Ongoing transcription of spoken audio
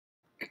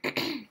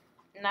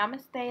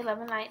Namaste, love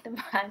and light,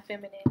 divine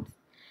feminines.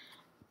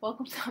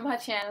 Welcome to my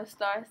channel,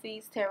 Star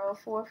Seeds Tarot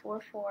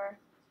 444.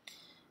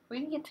 We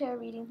can get tarot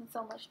readings and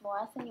so much more.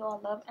 I send you all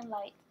love and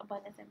light,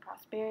 abundance and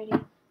prosperity.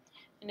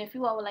 And if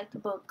you all would like to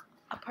book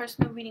a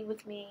personal reading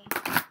with me,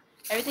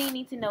 everything you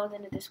need to know is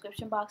in the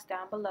description box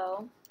down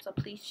below. So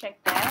please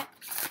check that.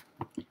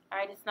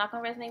 Alright, it's not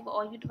going to resonate with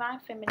all you divine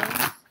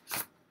feminines.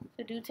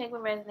 So do take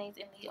what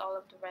resonates and leave all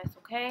of the rest,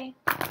 okay?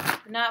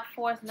 Do not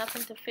force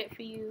nothing to fit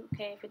for you,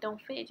 okay? If it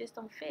don't fit, it just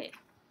don't fit.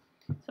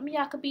 Some of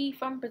y'all could be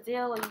from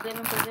Brazil or you live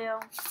in Brazil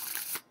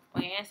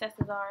or your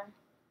ancestors are.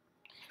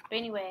 But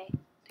anyway,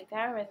 take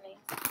that how it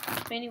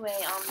resonates. But anyway,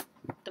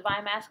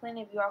 divine masculine,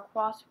 if you are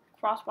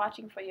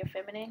cross-watching for your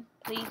feminine,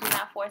 please do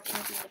not force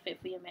anything to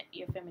fit for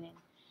your feminine.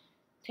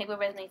 Take what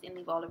resonates and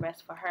leave all the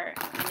rest for her.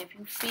 And if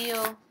you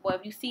feel, well,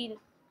 if you see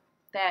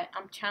that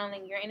I'm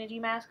channeling your energy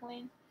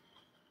masculine,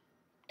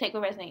 take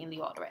what resonates and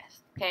leave all the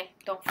rest. Okay?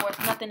 Don't force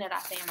nothing that I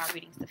say in my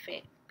readings to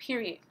fit.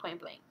 Period. Point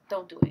blank.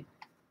 Don't do it.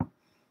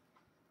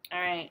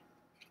 Alright.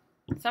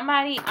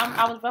 Somebody,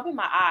 I was rubbing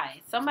my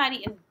eyes. Somebody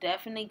is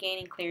definitely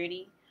gaining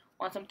clarity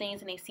on some things,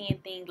 and they seeing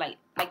things like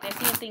they're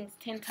seeing things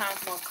 10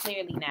 times more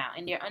clearly now,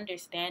 and they're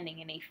understanding,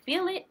 and they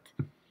feel it,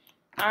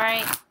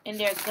 alright, in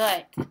their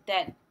gut,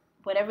 that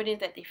whatever it is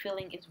that they're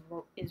feeling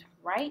is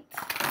right,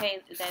 okay,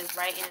 that is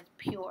right and it's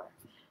pure,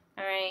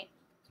 alright.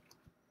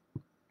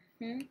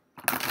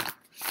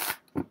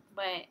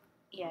 But,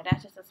 yeah,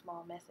 that's just a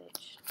small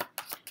message.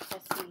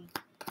 Let's see.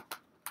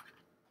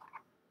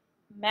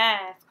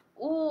 Mask.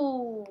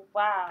 Ooh,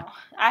 wow.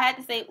 I had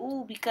to say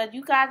ooh because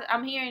you guys,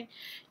 I'm hearing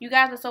you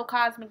guys are so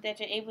cosmic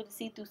that you're able to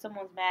see through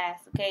someone's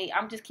mask, okay?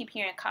 I'm just keep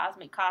hearing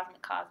cosmic,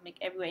 cosmic, cosmic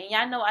everywhere. And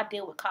y'all know I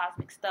deal with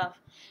cosmic stuff.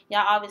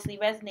 Y'all obviously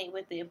resonate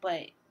with it,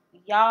 but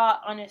y'all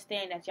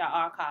understand that y'all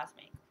are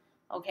cosmic,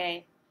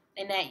 okay?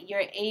 And that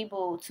you're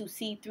able to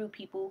see through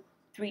people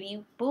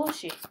 3D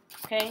bullshit,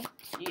 okay?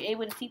 You're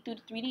able to see through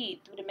the 3D,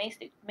 through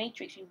the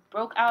matrix. You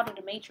broke out of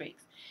the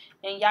matrix.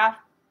 And y'all,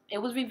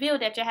 it was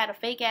revealed that y'all had a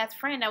fake-ass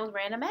friend that was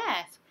wearing a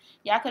mask.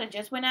 Y'all could have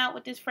just went out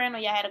with this friend, or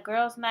y'all had a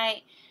girls'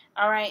 night,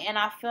 alright? And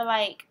I feel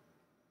like,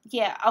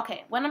 yeah,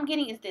 okay, what I'm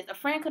getting is this. A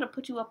friend could have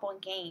put you up on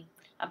game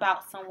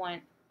about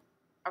someone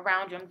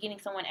around you. I'm getting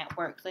someone at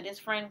work. So this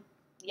friend,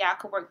 y'all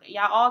could work,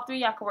 y'all all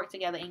three, y'all could work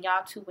together, and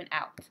y'all two went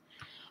out.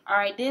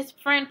 Alright, this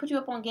friend put you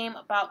up on game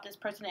about this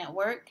person at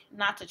work,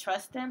 not to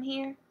trust them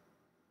here.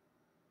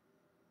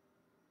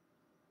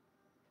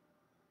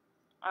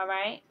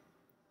 Alright?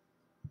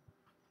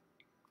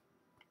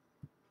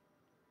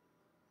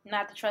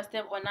 Not to trust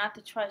them or not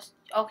to trust.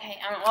 Okay,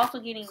 I'm also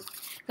getting,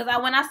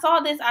 because when I saw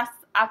this,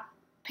 I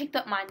picked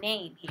up my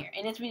name here,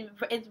 and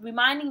it's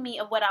reminding me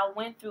of what I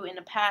went through in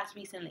the past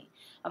recently,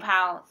 of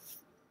how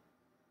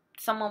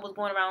someone was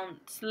going around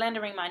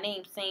slandering my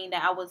name, saying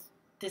that I was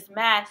this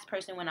masked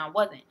person when I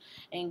wasn't,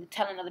 and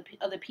telling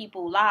other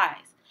people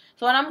lies.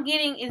 So what I'm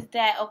getting is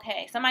that,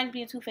 okay, somebody's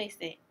being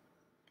two-faced.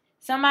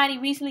 Somebody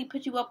recently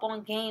put you up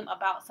on game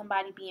about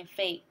somebody being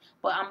fake.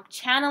 But I'm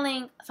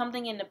channeling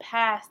something in the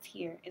past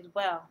here as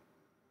well.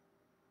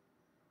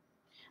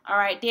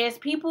 Alright, there's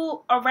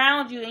people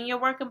around you in your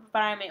work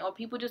environment, or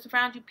people just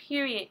around you,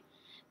 period,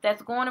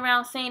 that's going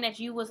around saying that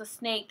you was a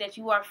snake, that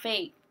you are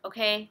fake,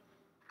 okay?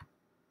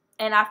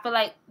 And I feel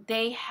like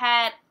they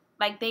had,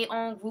 like, their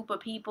own group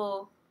of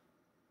people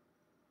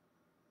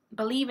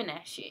believing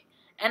that shit.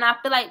 And I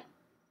feel like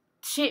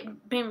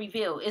shit been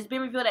revealed. It's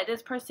been revealed that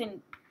this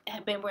person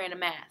have been wearing a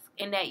mask,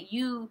 and that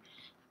you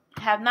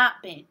have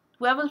not been.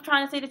 Whoever's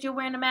trying to say that you're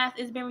wearing a mask,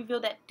 it's been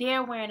revealed that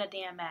they're wearing a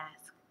damn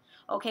mask.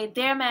 Okay,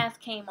 their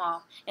mask came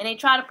off, and they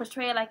try to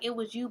portray it like it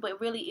was you,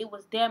 but really it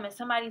was them, and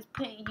somebody's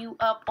putting you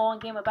up on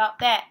game about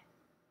that.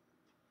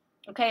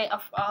 Okay,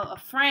 a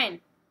friend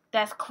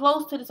that's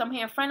close to this, I'm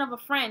hearing friend of a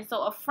friend.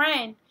 So a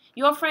friend,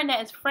 your friend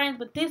that is friends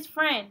with this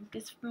friend,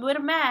 this with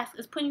a mask,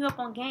 is putting you up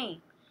on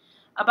game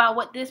about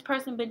what this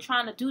person been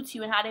trying to do to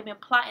you, and how they've been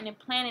plotting and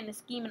planning and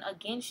scheming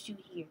against you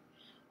here.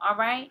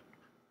 Alright?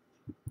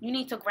 You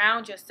need to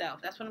ground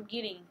yourself. That's what I'm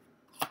getting.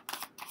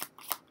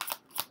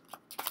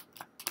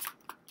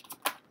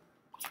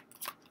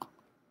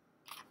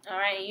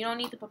 Alright? You don't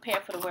need to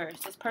prepare for the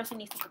worst. This person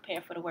needs to prepare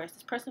for the worst.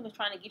 This person was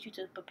trying to get you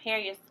to prepare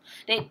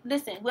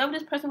listen, whoever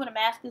this person with a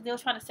mask is, they were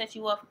trying to set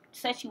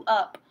you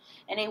up,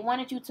 and they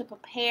wanted you to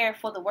prepare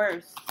for the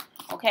worst.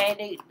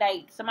 Okay,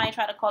 like somebody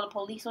tried to call the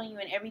police on you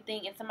and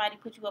everything, and somebody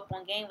put you up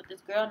on game with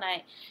this girl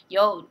night.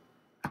 Yo,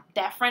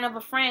 that friend of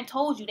a friend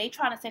told you they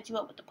trying to set you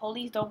up with the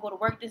police. Don't go to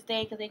work this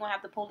day because they're gonna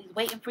have the police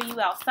waiting for you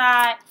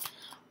outside.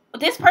 But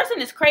this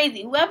person is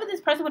crazy. Whoever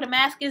this person with a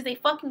mask is, they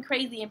fucking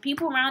crazy, and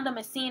people around them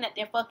are seeing that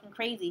they're fucking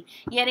crazy.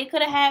 Yeah, they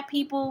could have had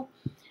people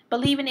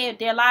believing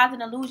their lies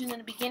and illusions in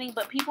the beginning,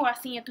 but people are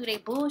seeing through their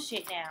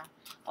bullshit now.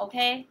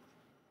 Okay,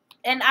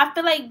 and I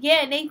feel like,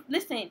 yeah,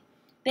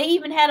 they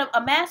even had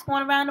a mask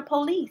going around the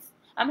police.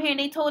 I'm hearing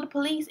they told the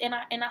police, and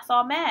I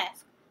saw a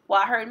mask.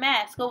 Well, I heard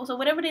mask. So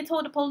whatever they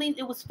told the police,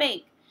 it was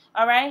fake.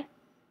 Alright?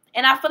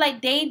 And I feel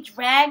like they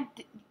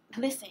dragged,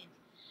 listen,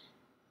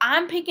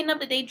 I'm picking up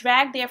that they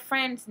dragged their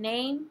friend's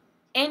name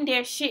in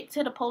their shit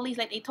to the police.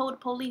 Like, they told the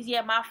police,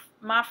 yeah,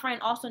 my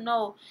friend also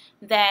know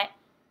that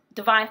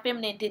Divine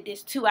Feminine did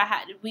this too.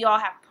 We all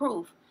have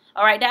proof.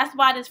 Alright, that's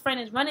why this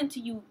friend is running to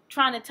you,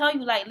 trying to tell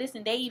you, like,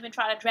 listen, they even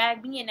try to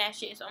drag me in that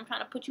shit, so I'm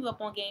trying to put you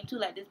up on game too.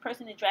 Like, this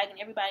person is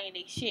dragging everybody in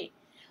their shit.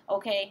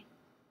 Okay?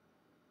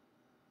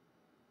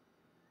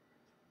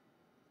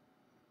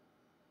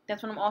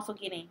 That's what I'm also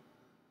getting.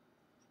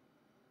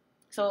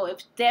 So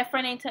if that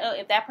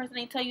person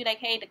ain't tell you, like,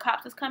 hey, the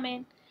cops is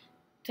coming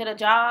to the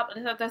job,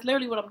 that's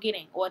literally what I'm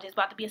getting. Or there's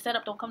about to be a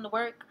setup, don't come to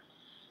work.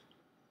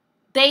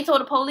 They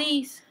told the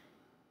police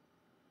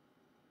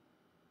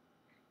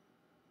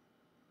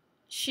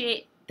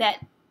shit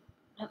that,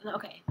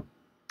 okay,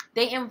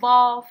 they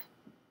involve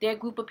their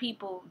group of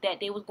people that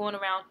they was going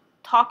around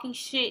talking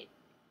shit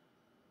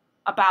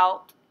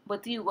about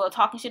with you, well,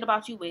 talking shit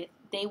about you with.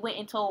 They went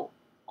and told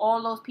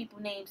all those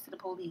people names to the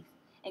police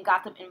and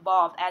got them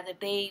involved as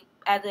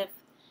if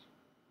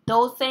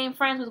those same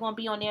friends was going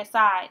to be on their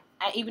side,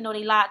 even though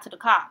they lied to the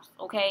cops,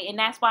 okay? And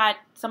that's why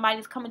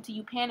somebody's coming to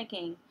you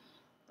panicking,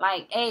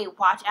 like, hey,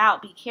 watch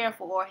out, be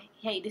careful, or,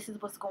 hey, this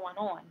is what's going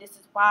on. This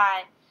is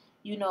why,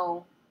 you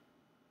know,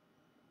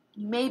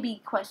 you may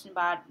be questioned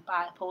by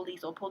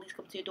police, or police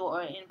come to your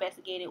door, or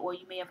investigate it, or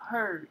you may have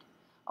heard,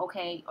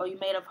 okay? Or you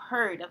may have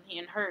heard of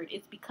being heard.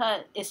 It's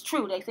because it's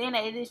true. They're saying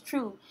that it is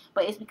true,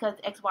 but it's because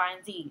X, Y,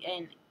 and Z,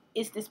 and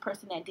it's this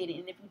person that did it.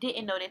 And if you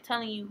didn't know, they're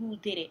telling you who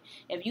did it.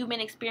 If you've been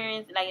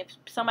experienced, like if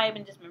somebody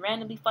been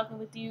randomly fucking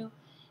with you,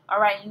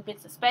 alright, you've been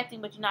suspecting,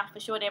 but you're not for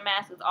sure their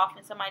mask is off,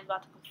 and somebody's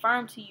about to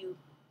confirm to you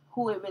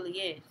who it really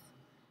is.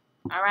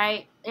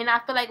 Alright? And I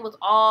feel like it was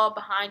all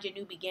behind your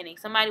new beginning.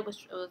 Somebody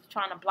was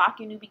trying to block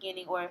your new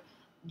beginning, or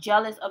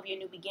jealous of your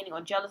new beginning, or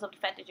jealous of the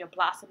fact that you're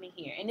blossoming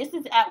here. And this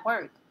is at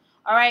work.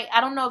 Alright? I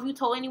don't know if you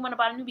told anyone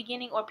about a new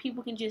beginning, or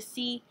people can just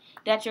see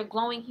that you're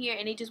glowing here,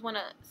 and they just want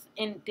to,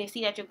 and they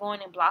see that you're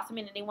going and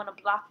blossoming, and they want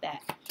to block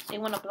that. They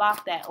want to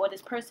block that. Or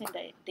this person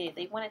that did.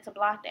 They wanted to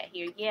block that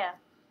here. Yeah.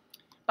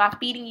 By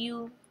feeding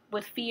you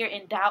with fear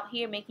and doubt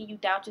here, making you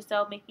doubt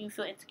yourself, making you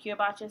feel insecure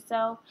about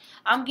yourself.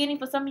 I'm getting,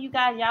 for some of you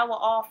guys, y'all were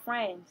all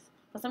friends.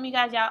 For some of you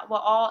guys, y'all were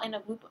all in a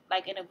group,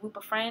 like in a group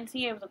of friends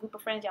here. It was a group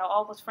of friends, y'all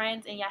all was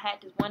friends, and y'all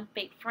had this one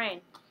fake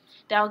friend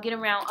that'll get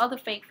around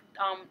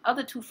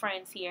other two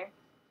friends here,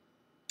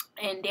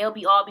 and they'll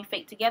all be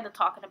fake together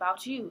talking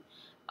about you.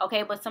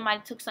 Okay, but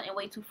somebody took something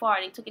way too far.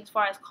 They took it as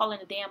far as calling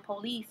the damn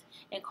police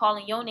and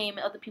calling your name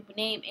and other people's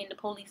name, and the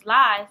police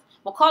lies.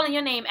 Well, calling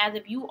your name as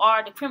if you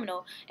are the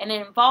criminal, and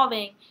then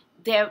involving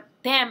them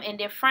and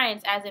their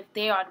friends as if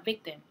they are the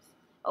victims.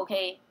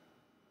 Okay?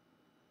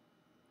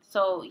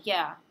 So,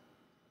 yeah.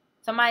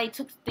 Somebody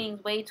took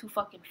things way too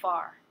fucking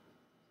far.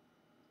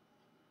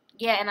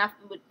 Yeah, and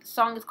the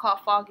song is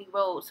called Foggy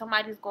Road.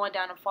 Somebody's going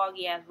down a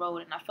foggy-ass road,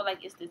 and I feel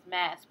like it's this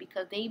mask,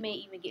 because they may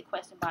even get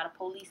questioned by the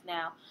police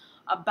now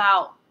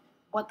about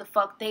what the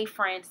fuck they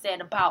friends said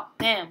about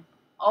them.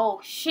 Oh,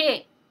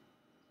 shit.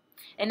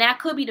 And that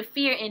could be the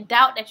fear and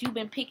doubt that you've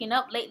been picking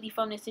up lately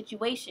from this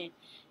situation.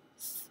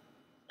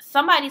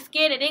 Somebody's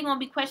scared that they're going to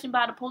be questioned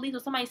by the police, or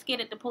somebody's scared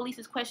that the police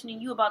is questioning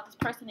you about this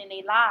person and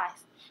they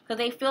lies. Because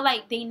they feel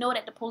like they know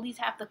that the police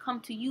have to come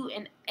to you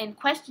and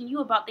question you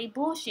about their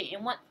bullshit.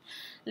 And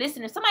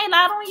listen, if somebody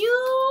lied on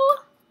you,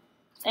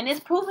 and it's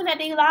proven that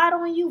they lied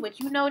on you, but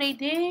you know they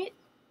did,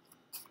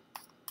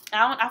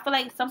 I feel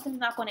like something's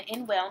not going to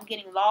end well. I'm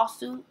getting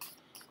lawsuit.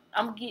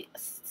 I'm getting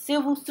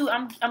civil suit.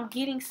 I'm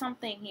getting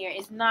something here.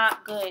 It's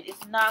not good.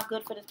 It's not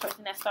good for this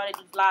person that started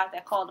these lies,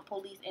 that called the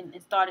police and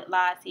started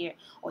lies here,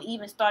 or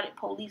even started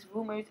police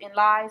rumors and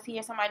lies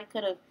here. Somebody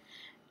said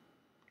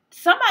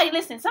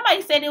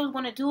they was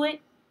going to do it,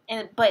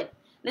 but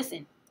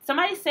listen,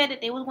 somebody said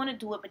that they was going to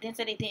do it, but then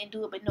said they didn't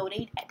do it, but no,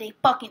 they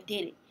fucking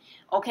did it.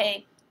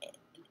 Okay?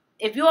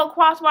 If you're a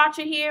cross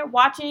watcher here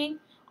watching,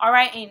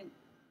 alright, and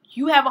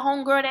you have a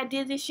homegirl that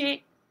did this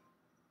shit,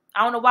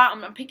 I don't know why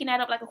I'm picking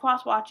that up like a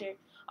cross watcher.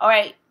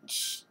 Alright,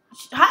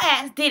 her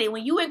ass did it.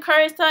 When you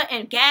encouraged her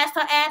and gassed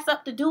her ass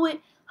up to do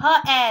it,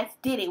 her ass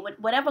did it.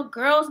 Whatever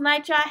girls'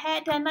 night y'all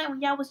had that night,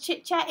 when y'all was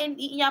chit-chatting,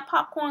 eating y'all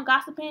popcorn,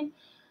 gossiping,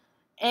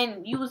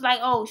 and you was like,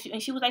 oh,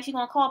 and she was like, she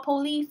gonna call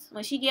police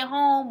when she get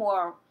home,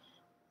 or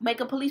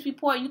make a police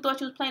report. You thought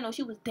she was playing. No,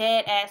 she was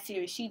dead ass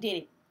serious. She did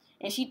it.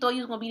 And she thought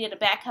you was gonna be there to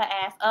back her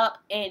ass up,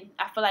 and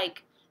I feel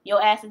like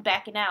your ass is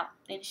backing out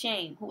in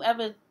shame.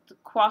 Whoever the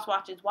cross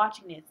watcher is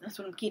watching this, that's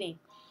what I'm getting.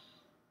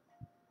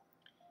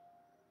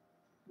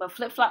 But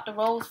flip-flop the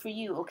roles for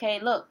you, okay?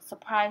 Look,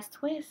 surprise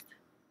twist.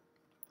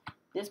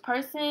 This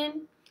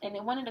person, and they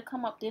wanted to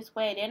come up this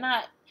way. They're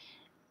not...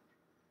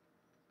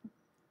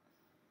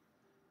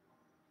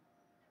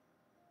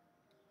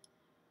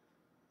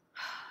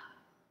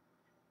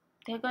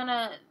 They're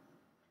gonna...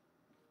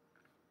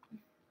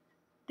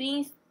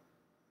 Things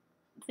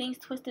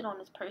twisted on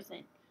this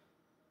person.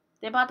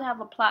 They're about to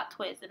have a plot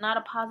twist, and not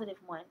a positive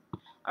one,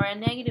 or a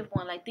negative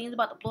one. Like, things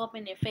about to blow up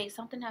in their face.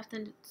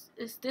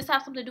 This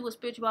has something to do with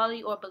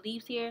spirituality or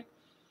beliefs here.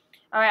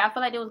 Alright, I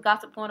feel like there was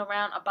gossip going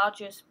around about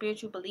your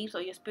spiritual beliefs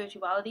or your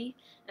spirituality,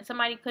 and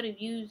somebody could have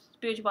used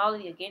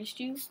spirituality against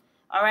you.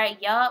 All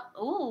right, yup.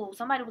 Ooh,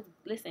 somebody was,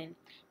 listen,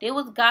 there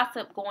was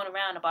gossip going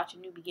around about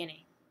your new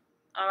beginning.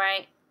 All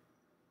right.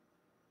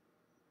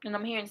 And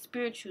I'm hearing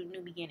spiritual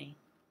new beginning.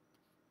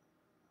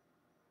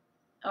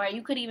 All right,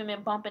 you could even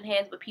been bumping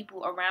heads with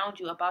people around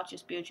you about your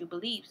spiritual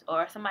beliefs,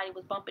 or somebody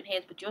was bumping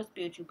heads with your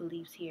spiritual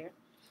beliefs here.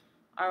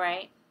 All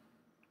right.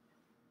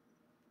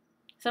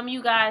 Some of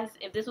you guys,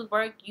 if this was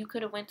work, you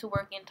could have went to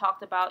work and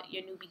talked about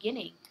your new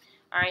beginning.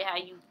 All right, how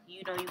you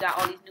know you got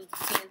all these new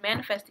things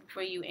manifesting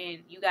for you, and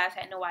you guys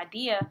had no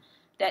idea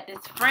that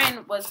this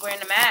friend was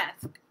wearing a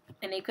mask,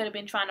 and they could have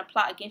been trying to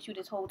plot against you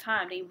this whole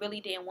time. They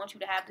really didn't want you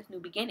to have this new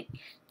beginning.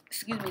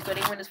 Excuse me. So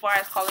they went as far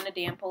as calling the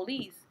damn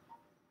police.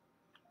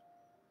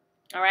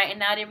 All right, and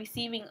now they're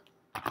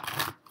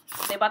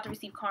about to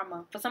receive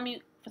karma. For some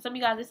of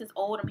you guys, this is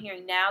old. I'm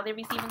hearing now they're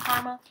receiving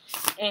karma.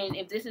 And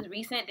if this is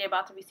recent, they're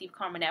about to receive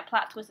karma. That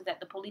plot twist is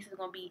that the police is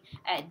going to be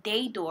at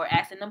their door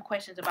asking them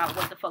questions about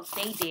what the fuck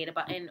they did.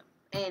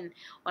 And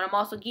what I'm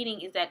also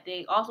getting is that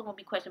they also going to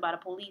be questioned by the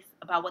police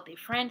about what their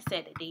friend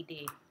said that they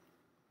did.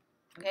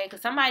 Okay,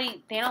 because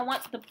they don't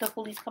want the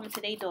police coming to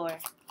their door.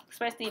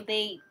 Especially if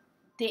they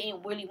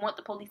didn't really want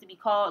the police to be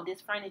called.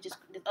 This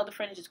other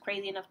friend is just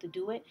crazy enough to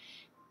do it.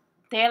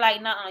 They're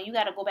like, nah, you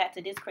got to go back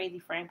to this crazy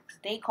friend because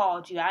they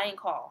called you. I ain't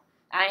called.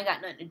 I ain't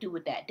got nothing to do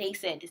with that. They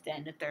said this, that,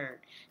 and the third.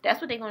 That's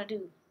what they're going to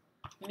do.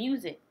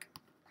 Music.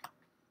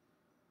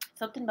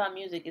 Something about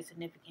music is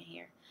significant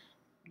here.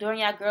 During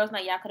y'all girls'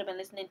 night, y'all could have been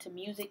listening to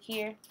music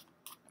here.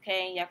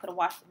 Okay? Y'all could have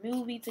watched a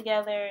movie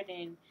together.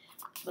 Then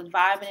was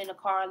vibing in the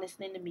car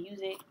listening to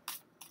music.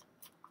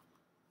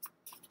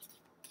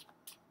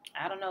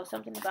 I don't know.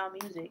 Something about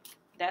music.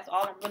 That's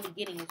all I'm really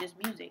getting is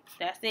just music.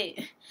 That's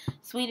it.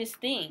 Sweetest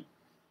thing.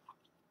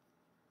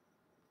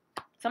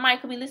 Somebody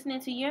could be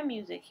listening to your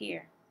music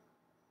here.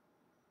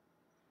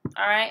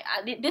 Alright?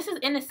 This is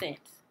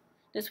innocence.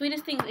 The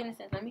sweetest thing is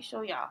innocence. Let me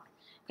show y'all.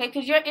 Okay?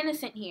 Because you're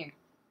innocent here.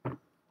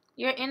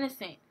 You're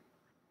innocent.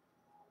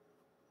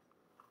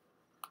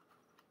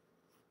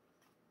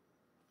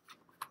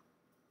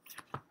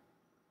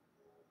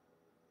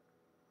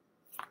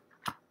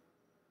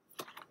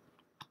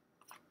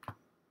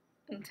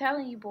 I'm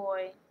telling you,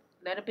 boy.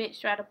 Let a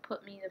bitch try to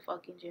put me in the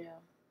fucking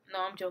jail.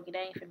 No, I'm joking.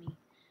 That ain't for me.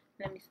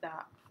 Let me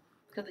stop.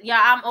 Because, yeah,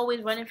 I'm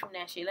always running from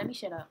that shit. Let me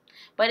shut up.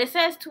 But it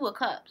says 2 of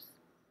Cups.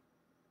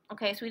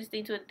 Okay, sweetest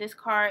thing to it. This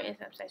card is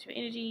sexual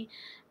energy.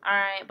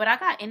 Alright, but I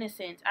got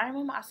innocence. I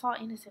remember I saw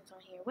innocence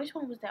on here. Which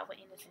one was that with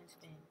innocence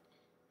then?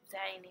 Is that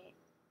ain't it?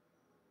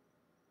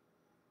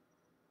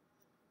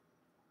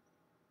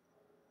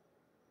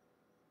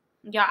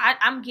 Y'all,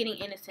 I'm getting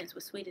innocence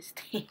with sweetest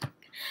thing.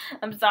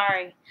 I'm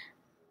sorry.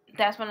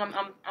 That's when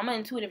I'm an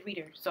intuitive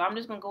reader. So I'm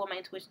just going to go with my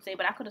intuition say.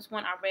 But I could have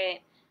sworn I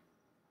read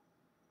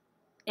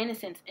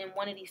innocence in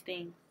one of these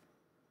things.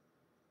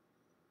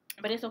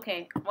 But it's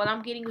okay. What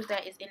I'm getting is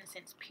that it's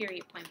innocence,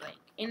 period, point blank.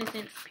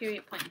 Innocence,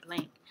 period, point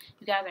blank.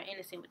 You guys are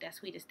innocent with that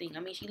sweetest thing. I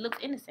mean, she looks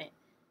innocent.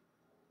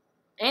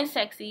 And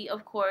sexy,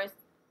 of course.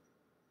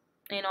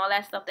 And all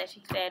that stuff that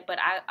she said. But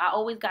I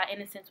always got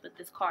innocence with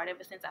this card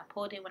ever since I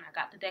pulled it when I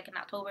got the deck in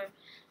October.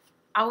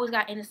 I always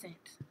got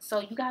innocence. So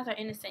you guys are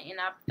innocent. And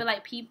I feel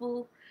like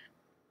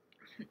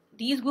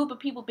these group of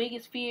people,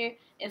 biggest fear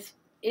is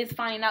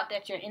finding out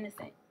that you're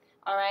innocent.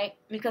 Alright?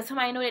 Because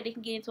somebody know that they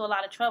can get into a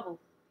lot of trouble.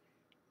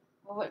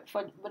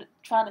 For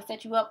trying to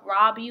set you up,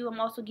 rob you, I'm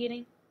also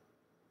getting.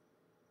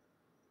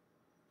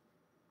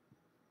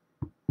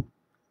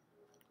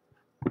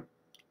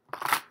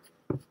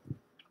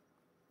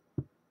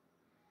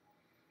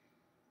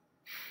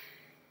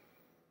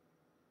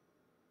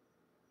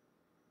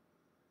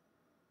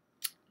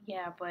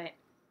 Yeah, but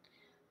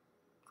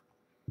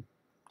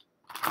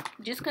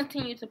just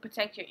continue to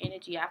protect your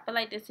energy. I feel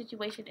like this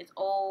situation is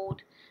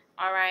old,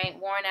 alright,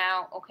 worn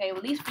out. Okay, well,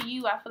 at least for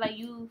you, I feel like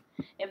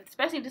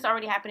especially if this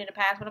already happened in the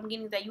past, what I'm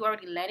getting is that you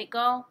already let it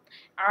go.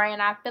 Alright,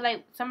 and I feel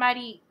like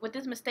with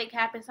this mistake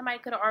happened, somebody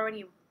could have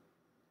already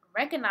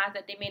recognized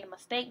that they made a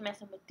mistake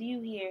messing with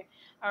you here.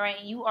 Alright,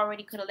 and you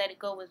already could have let it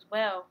go as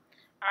well.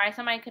 Alright,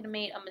 somebody could have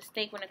made a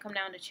mistake when it come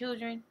down to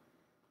children.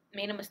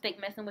 Made a mistake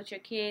messing with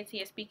your kids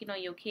here, speaking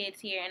on your kids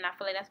here, and I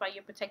feel like that's why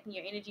you're protecting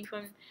your energy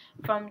from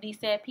these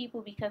sad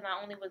people, because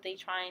not only were they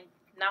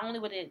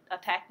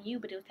attacking you,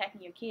 but it was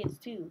attacking your kids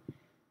too.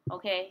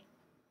 Okay?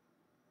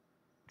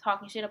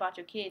 Talking shit about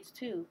your kids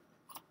too.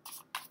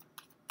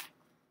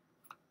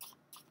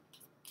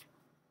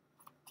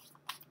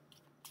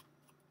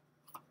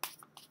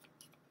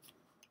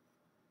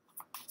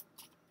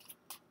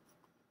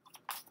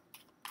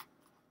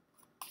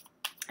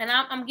 And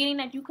I'm getting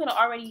that you could have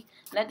already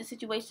let the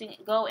situation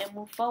go and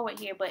move forward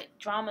here, but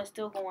drama is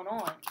still going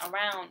on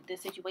around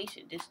this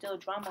situation. There's still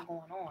drama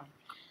going on.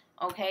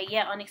 Okay,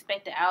 yeah,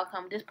 unexpected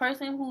outcome. This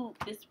person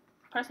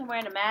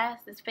wearing a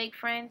mask, this fake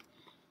friend,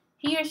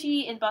 he or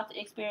she is about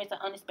to experience an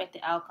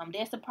unexpected outcome.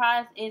 Their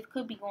surprise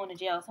could be going to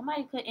jail.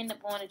 Somebody could end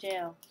up going to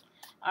jail.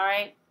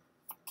 Alright?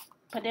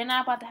 But they're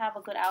not about to have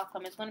a good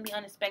outcome. It's going to be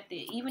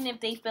unexpected. Even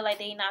if they feel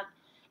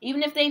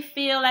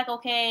like,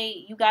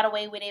 okay, you got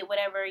away with it,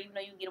 whatever, even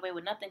though you get away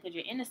with nothing because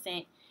you're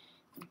innocent,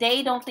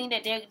 They don't think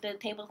that the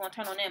table's going to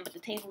turn on them, but the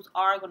tables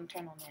are going to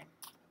turn on them.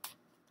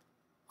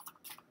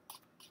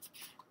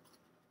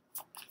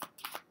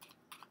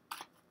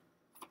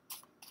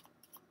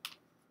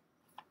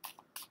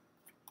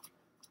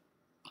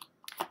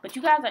 But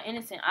you guys are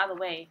innocent either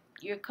way.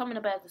 You're coming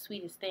up as the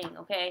sweetest thing,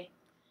 okay?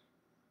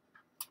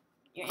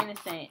 You're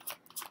innocent.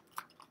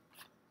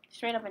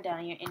 Straight up and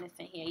down, you're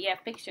innocent here. Yeah,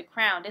 fix your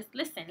crown. Just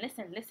listen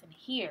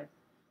here.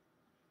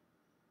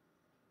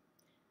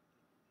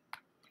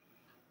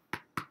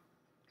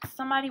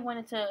 Somebody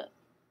wanted to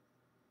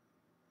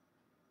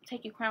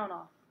take your crown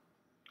off.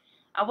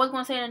 I was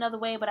going to say it another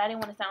way, but I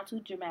didn't want to sound too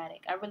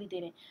dramatic. I really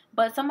didn't.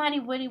 But somebody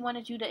really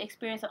wanted you to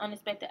experience an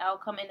unexpected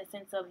outcome in the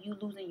sense of you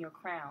losing your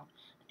crown.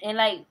 And,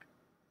 like,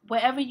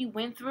 whatever you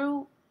went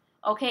through,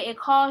 okay, it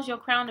caused your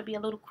crown to be a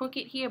little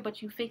crooked here,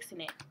 but you're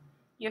fixing it.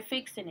 You're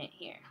fixing it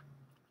here.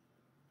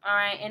 All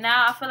right, and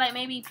now I feel like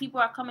maybe people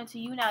are coming to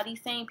you now.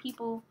 These same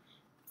people,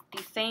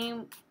 these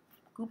same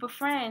group of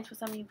friends for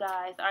some of you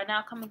guys are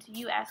now coming to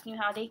you asking you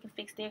how they can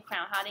fix their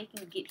crown, how they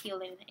can get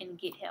healing and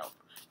get help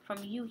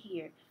from you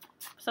here.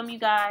 Some of you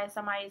guys,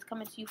 somebody is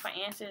coming to you for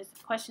answers,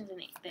 questions,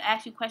 and they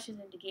ask you questions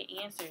and to get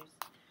answers.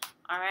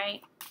 All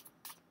right.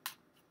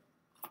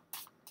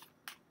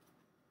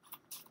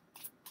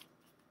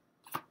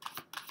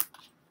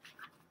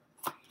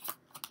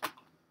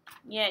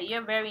 Yeah,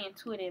 you're very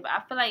intuitive.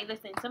 I feel like,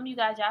 listen, some of you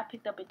guys, y'all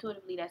picked up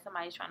intuitively that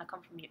somebody's trying to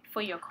come from you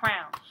for your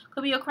crown.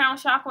 Could be your crown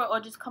chakra or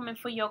just coming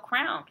for your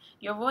crown,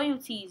 your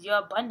royalties, your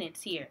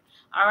abundance here.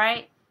 All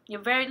right?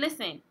 You're very,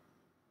 listen.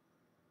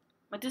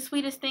 But the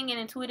sweetest thing and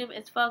intuitive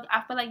as fuck,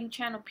 I feel like you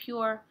channel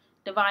pure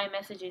divine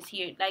messages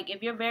here. Like,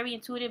 if you're very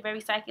intuitive,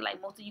 very psychic,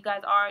 like most of you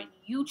guys are,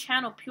 you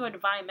channel pure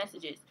divine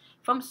messages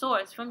from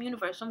source, from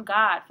universe, from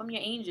God, from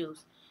your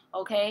angels,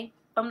 okay?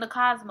 From the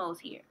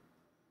cosmos here.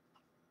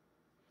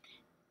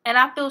 And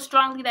I feel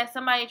strongly that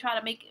somebody try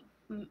to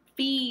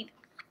feed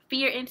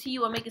fear into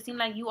you or make it seem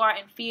like you are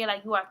in fear,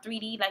 like you are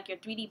 3D, like you're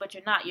 3D, but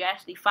you're not. You're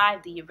actually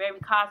 5D. You're very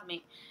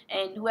cosmic.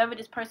 And whoever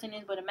this person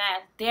is with a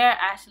mask, they're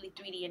actually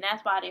 3D. And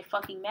that's why they're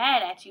fucking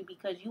mad at you,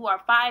 because you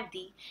are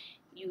 5D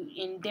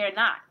and they're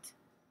not.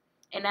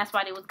 And that's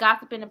why they was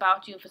gossiping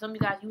about you. And for some of you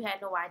guys, you had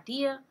no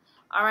idea.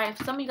 All right,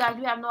 for some of you guys,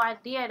 you have no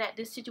idea that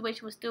this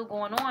situation was still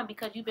going on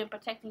because you've been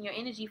protecting your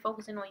energy,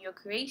 focusing on your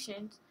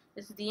creations.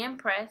 This is the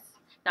Empress.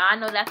 Now, I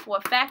know that's for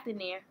a fact in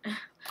there.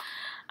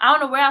 I don't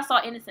know where I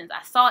saw innocence.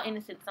 I saw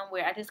innocence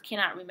somewhere. I just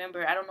cannot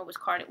remember. I don't know which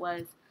card it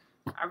was.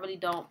 I really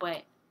don't.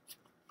 But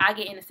I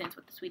get innocence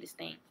with the sweetest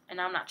thing.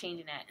 And I'm not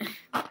changing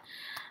that.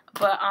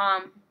 But,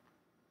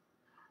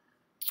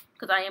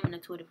 because I am an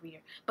intuitive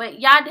reader. But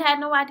y'all had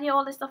no idea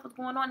all this stuff was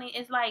going on.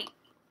 It's like,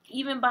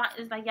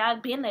 it's like y'all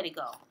been let it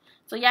go.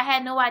 So y'all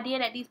had no idea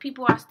that these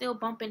people are still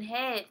bumping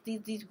heads.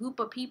 These group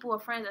of people or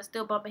friends are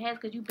still bumping heads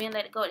because you've been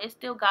let it go. There's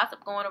still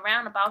gossip going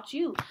around about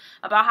you.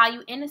 About how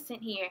you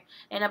innocent here.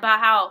 And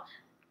about how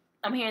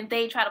I'm hearing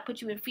they try to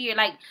put you in fear.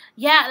 Like,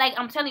 yeah, like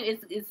I'm telling you,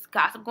 it's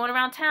gossip going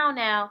around town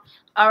now.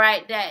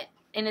 Alright, that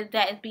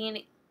is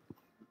being...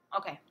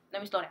 Okay,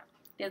 let me slow down.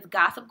 There's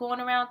gossip going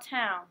around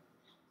town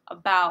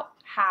about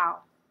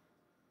how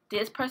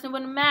this person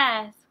with a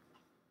mask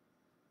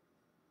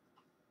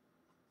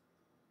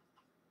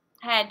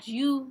had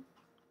you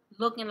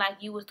looking like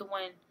you was the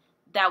one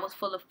that was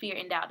full of fear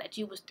and doubt, that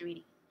you was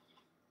 3D.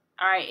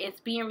 Alright, it's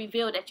being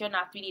revealed that you're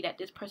not 3D, that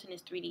this person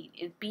is 3D.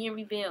 It's being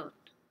revealed,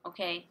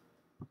 okay,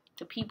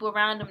 to people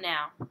around them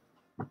now.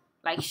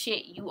 Like,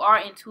 shit, you are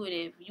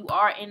intuitive. You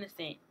are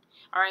innocent.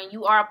 Alright,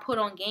 you are put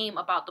on game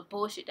about the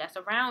bullshit that's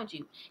around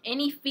you.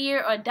 Any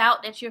fear or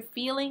doubt that you're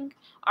feeling,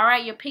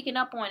 alright, you're picking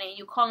up on it and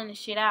you're calling the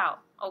shit out,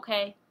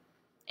 okay?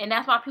 And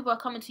that's why people are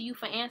coming to you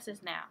for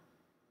answers now.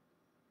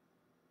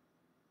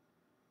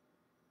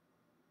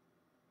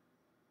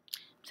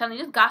 Telling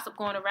you, this gossip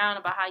going around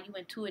about how you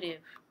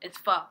intuitive as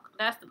fuck.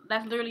 That's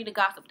literally the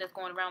gossip that's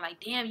going around. Like,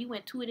 damn, you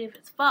intuitive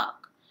as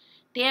fuck.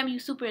 Damn, you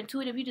super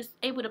intuitive. You just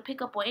able to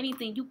pick up on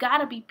anything. You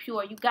gotta be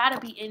pure. You gotta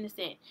be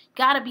innocent.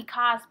 Gotta be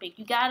cosmic.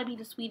 You gotta be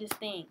the sweetest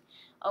thing.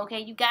 Okay,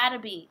 you gotta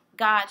be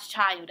God's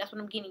child. That's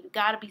what I'm getting. You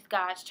gotta be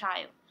God's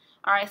child.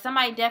 All right,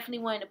 somebody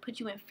definitely wanted to put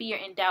you in fear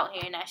and doubt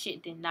here, and that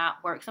shit did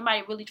not work.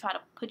 Somebody really tried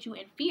to put you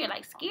in fear,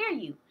 like scare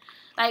you,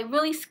 like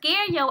really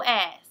scare your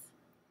ass.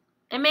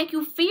 And make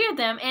you fear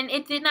them, and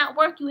it did not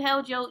work.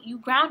 You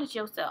grounded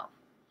yourself.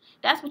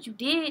 That's what you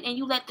did, and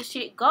you let the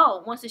shit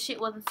go once the shit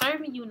wasn't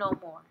serving you no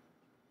more.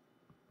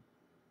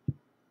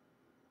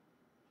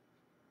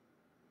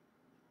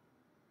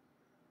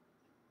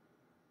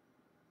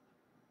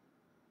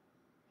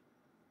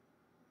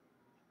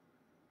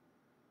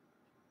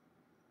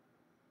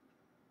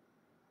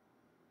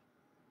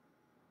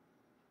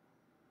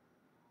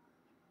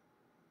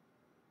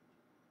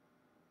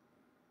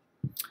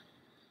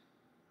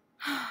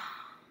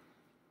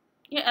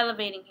 You're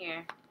elevating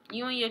here.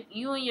 You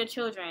and your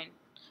children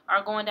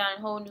are going down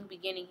a whole new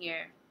beginning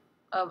here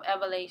of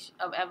elevating.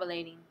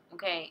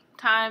 Okay,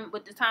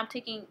 with the time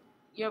ticking,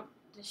 the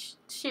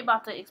shit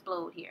about to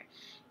explode here.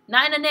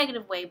 Not in a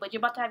negative way, but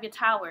you're about to have your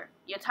tower.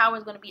 Your tower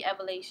is going to be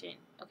elevation.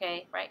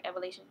 Okay, right?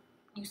 Elevation.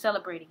 You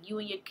celebrating. You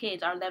and your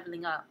kids are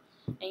leveling up.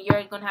 And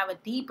you're going to have a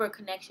deeper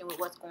connection with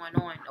what's going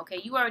on. Okay?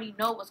 You already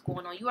know what's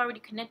going on. You already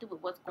connected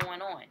with what's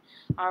going on.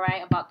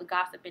 Alright? About the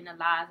gossip and the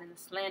lies and the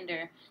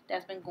slander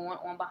that's been going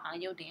on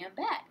behind your damn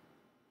back.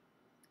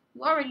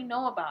 You already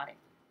know about it.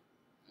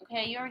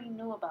 Okay? You already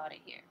knew about it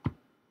here.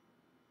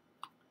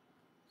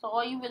 So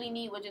all you really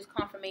need was just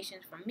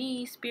confirmations from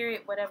me,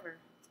 spirit, whatever.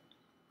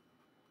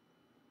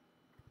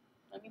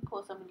 Let me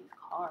pull some of these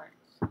cards.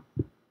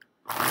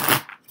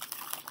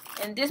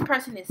 And this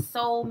person is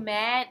so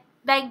mad.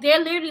 Like, they're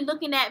literally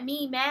looking at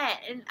me mad.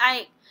 And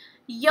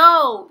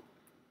yo,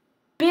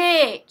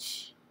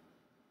 bitch.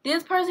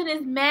 This person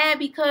is mad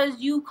because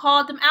you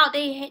called them out.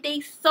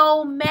 They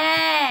so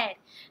mad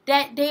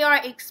that they are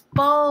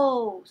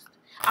exposed.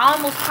 I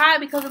almost cried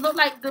because it looked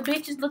like the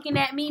bitch is looking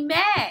at me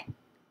mad.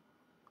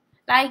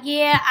 Like,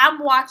 yeah, I'm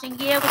watching.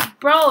 Yeah, but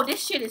bro,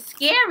 this shit is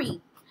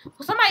scary.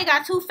 Well, somebody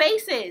got two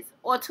faces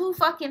or two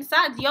fucking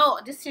sides. Yo,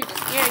 this shit is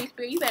scary,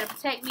 spirit. You better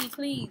protect me,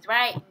 please,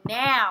 right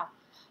now.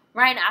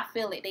 Right now, I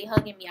feel it. They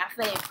hugging me. I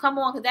feel it. Come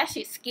on, because that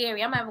shit's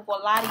scary. I'm not even going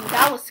to lie to you.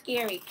 That was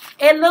scary.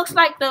 It looks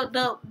like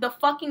the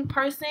fucking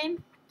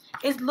person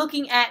is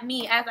looking at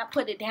me as I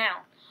put it down.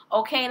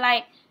 Okay?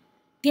 Like,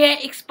 they're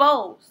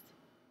exposed.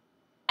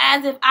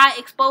 As if I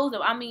exposed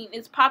them. I mean,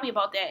 it's probably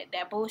about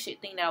that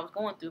bullshit thing that I was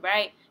going through,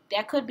 right?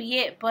 That could be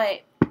it,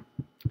 but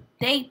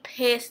they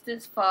pissed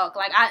as fuck.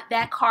 Like,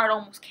 that card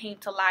almost came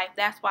to life.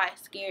 That's why it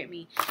scared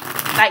me.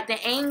 Like,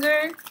 the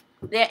anger,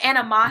 the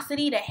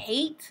animosity, the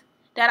hate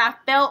that I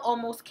felt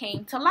almost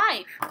came to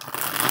life.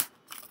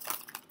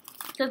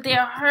 Because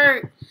they're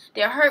hurt.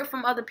 They're hurt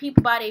from other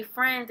people by their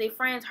friends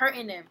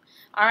hurting them.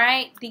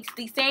 Alright? The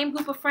same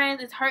group of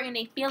friends is hurting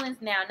their feelings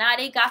now. Now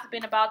they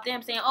gossiping about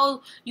them, saying,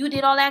 oh, you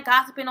did all that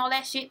gossiping, all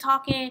that shit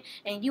talking,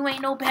 and you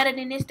ain't no better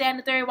than this, that, and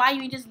the third. Why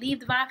you ain't just leave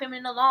Divine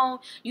Feminine alone?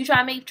 You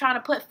trying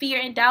to put fear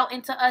and doubt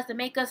into us to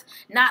make us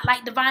not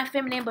like Divine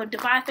Feminine, but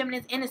Divine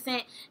Feminine is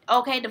innocent.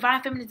 Okay,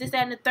 Divine Feminine is this,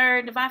 that, and the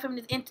third. Divine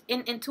Feminine is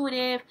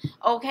intuitive.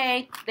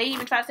 Okay? They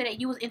even try to say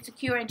that you was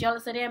insecure and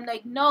jealous of them.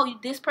 Like, no,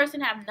 this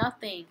person have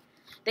nothing.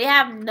 They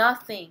have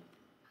nothing.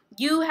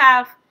 You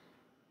have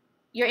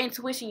your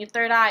intuition, your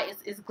third eye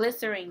is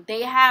glittering.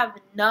 They have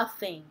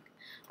nothing.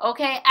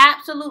 Okay?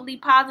 Absolutely,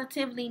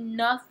 positively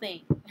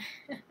nothing.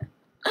 And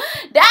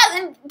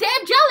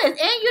they're jealous.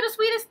 And you're the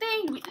sweetest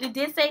thing. It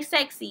did say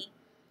sexy.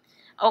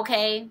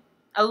 Okay?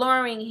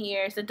 Alluring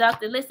here.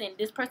 Seductive. Listen,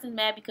 this person's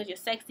mad because you're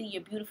sexy,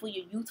 you're beautiful,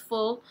 you're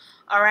youthful.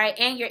 Alright?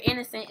 And you're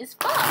innocent as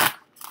fuck.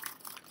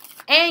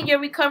 And you're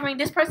recovering.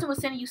 This person was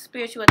sending you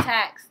spiritual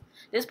attacks.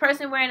 This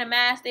person wearing a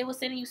mask, they were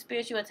sending you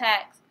spiritual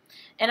attacks.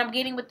 And I'm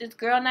getting with this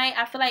girl night,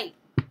 I feel like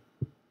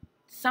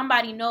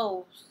somebody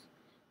knows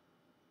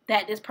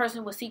that this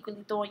person was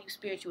secretly throwing you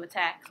spiritual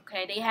attacks,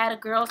 okay? They had a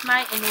girls'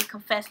 night and they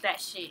confessed that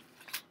shit,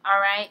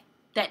 alright?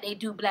 That they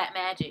do black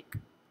magic.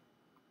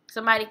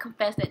 Somebody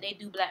confessed that they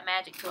do black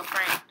magic to a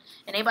friend.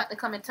 And they about to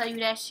come and tell you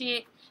that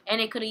shit. And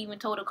they could have even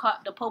told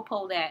the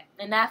popo that.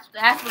 And that's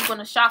what's going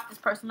to shock this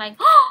person. Like,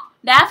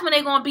 that's when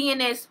they're going to be in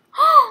this,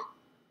 oh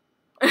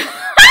my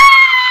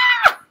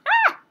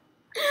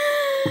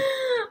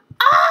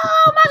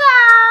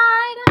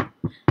god.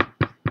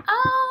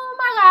 Oh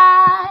my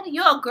god.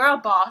 You're a girl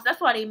boss.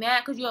 That's why they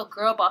mad, because you're a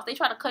girl boss. They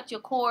try to cut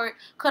your cord,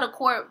 try to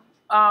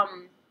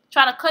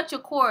cut your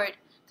cord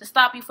to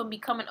stop you from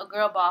becoming a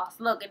girl boss.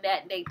 Look at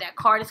that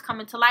card is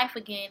coming to life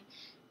again.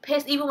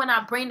 Pissed. Even when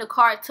I bring the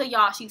card to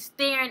y'all, she's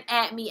staring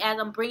at me as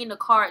I'm bringing the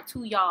card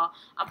to y'all.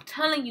 I'm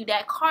telling you,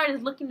 that card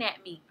is looking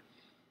at me.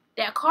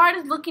 That card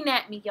is looking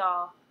at me,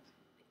 y'all.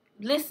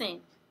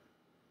 Listen.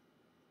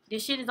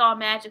 This shit is all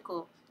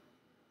magical.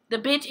 The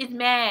bitch is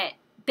mad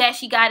that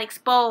she got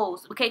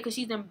exposed, okay, because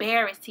she's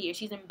embarrassed here.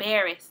 She's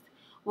embarrassed.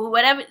 Well,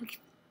 whatever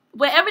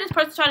this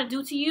person's trying to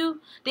do to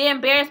you, they're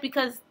embarrassed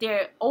because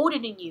they're older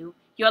than you.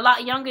 You're a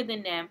lot younger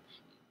than them.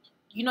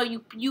 You know,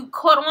 you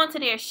caught on to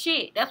their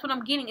shit. That's what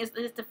I'm getting. It's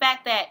the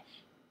fact that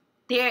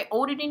they're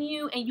older than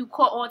you and you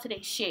caught on to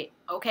their shit,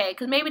 okay?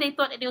 Because maybe they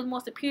thought that they was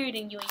more superior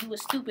than you and you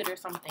was stupid or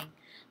something,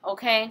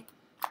 okay?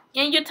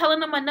 And you're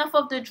telling them enough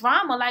of the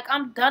drama. Like,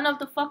 I'm done of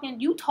the fucking...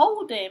 You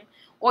told them.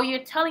 Or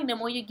you're telling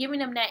them, or you're giving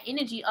them that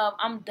energy of,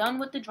 I'm done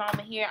with the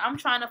drama here. I'm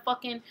trying to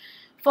fucking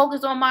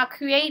focus on my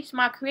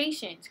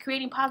creations.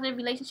 Creating positive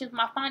relationships with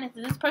my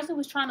finances. This person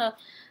was trying to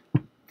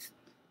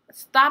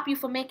stop you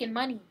from making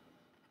money.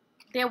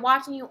 They're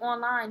watching you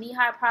online,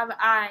 knee-high private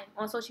eye,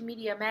 on social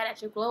media, mad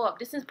at your glow up.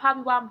 This is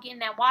probably why I'm getting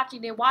that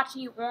watching. They're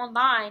watching you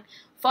online,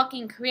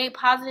 fucking create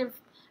positive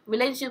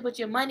relationships with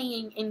your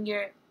money in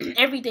your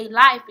everyday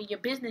life, in your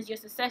business, your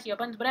success, your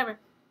abundance, whatever.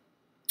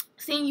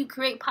 Seeing you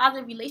create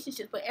positive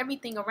relationships with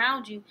everything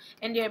around you,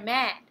 and they're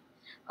mad.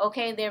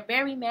 Okay, they're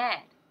very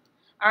mad.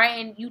 Alright,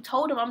 and you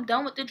told them, I'm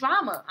done with the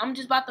drama. I'm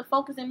just about to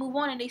focus and move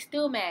on, and they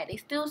still mad. They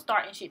still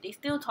starting shit. They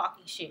still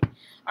talking shit.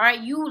 Alright,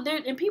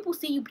 and people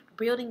see you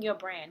building your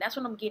brand. That's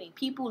what I'm getting.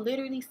 People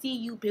literally see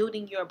you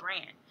building your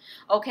brand.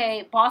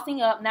 Okay,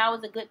 bossing up, now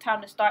is a good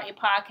time to start a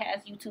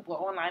podcast, YouTube,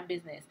 or online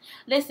business.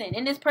 Listen,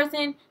 and this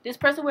person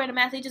wearing a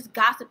mask, they just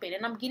gossiping,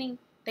 and I'm getting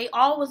They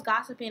always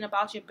gossiping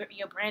about your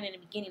brand in the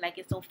beginning, like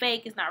it's so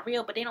fake, it's not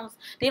real. But they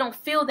don't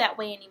feel that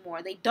way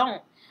anymore. They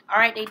don't. All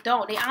right, they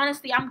don't. They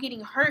honestly, I'm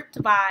getting hurt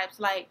vibes.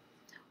 Like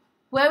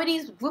whoever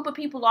these group of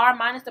people are,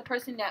 minus the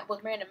person that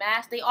was wearing the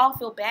mask, they all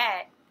feel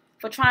bad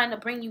for trying to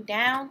bring you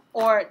down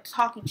or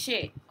talking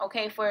shit.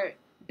 Okay, for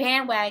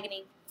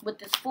bandwagoning with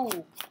this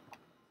fool.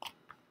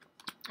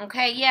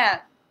 Okay,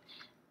 yeah.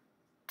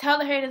 Tell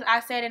the haters I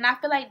said, and I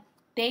feel like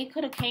they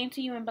could have came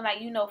to you and been like,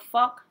 you know,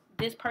 fuck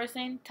this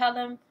person. Tell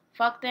them,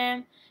 fuck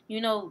them.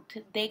 You know,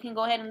 they can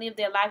go ahead and live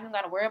their life. You don't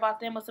got to worry about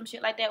them or some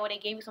shit like that. Or they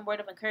gave you some word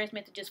of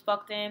encouragement to just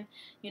fuck them.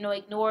 You know,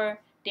 ignore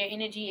their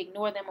energy,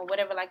 ignore them or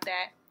whatever like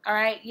that. All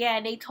right? Yeah,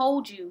 and they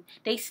told you.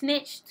 They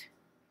snitched.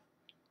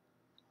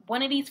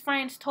 One of these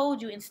friends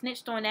told you and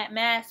snitched on that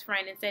masked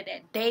friend and said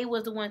that they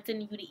was the one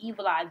sending you the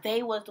evil eye.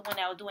 They was the one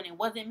that was doing it. It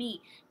wasn't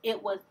me.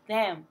 It was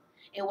them.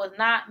 It was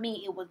not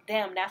me. It was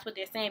them. That's what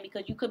they're saying,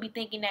 because you could be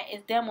thinking that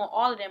it's them or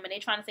all of them, and they're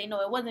trying to say, no,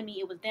 it wasn't me.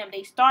 It was them.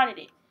 They started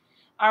it.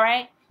 All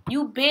right?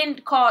 You've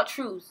been called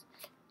truth.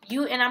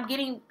 And I'm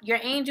getting your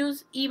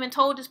angels even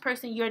told this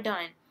person you're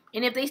done.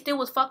 And if they still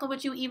was fucking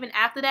with you even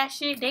after that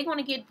shit, they're going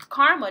to get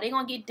karma. They're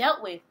going to get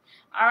dealt with.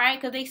 All right?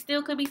 Because they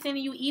still could be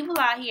sending you evil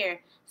out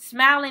here.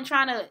 Smiling,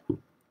 trying to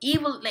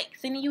like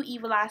sending you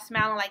evil eyes,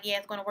 smiling like, yeah,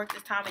 it's going to work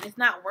this time. And it's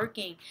not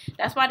working.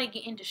 That's why they're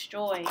getting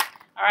destroyed.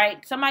 All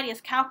right? Somebody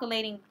is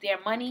calculating their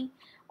money.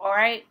 All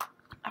right?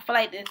 I feel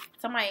like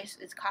somebody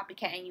is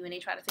copycatting you, and they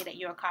try to say that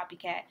you're a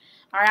copycat.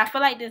 All right, I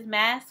feel like this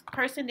mask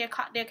person,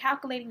 they're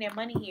calculating their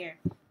money here.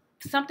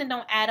 Something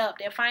don't add up.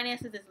 Their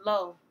finances is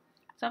low.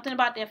 Something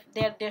about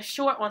they're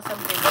short on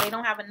something, but they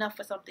don't have enough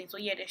for something. So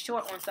yeah, they're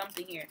short on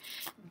something here.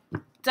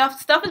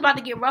 Stuff is about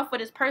to get rough for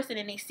this person,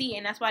 and they see it,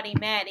 and that's why they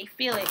mad. They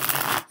feel it.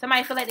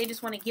 Somebody feel like they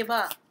just want to give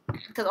up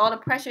because all the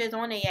pressure is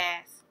on their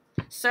ass.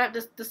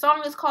 The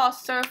song is called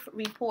Surf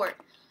Report,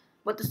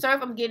 but the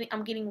surf I'm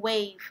getting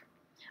wave.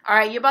 All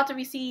right, you're about to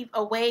receive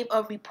a wave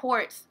of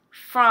reports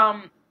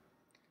from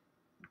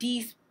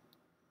these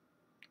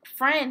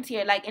friends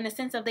here, like in the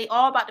sense of they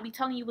all about to be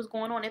telling you what's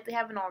going on if they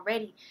haven't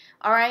already.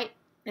 All right,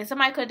 and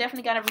somebody could have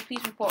definitely got a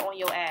police report on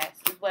your ass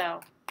as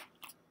well.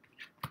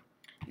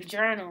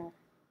 Journal.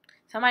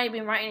 Somebody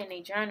been writing in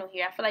their journal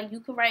here. I feel like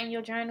you could write in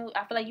your journal.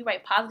 I feel like you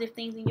write positive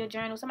things in your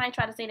journal. Somebody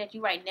tried to say that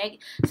you write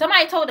negative.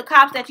 Somebody told the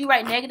cops that you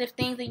write negative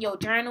things in your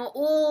journal.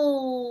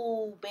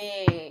 Ooh,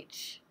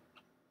 bitch.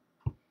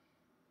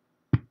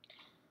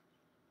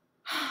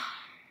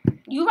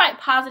 You write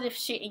positive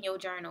shit in your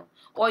journal,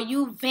 or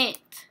you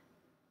vent.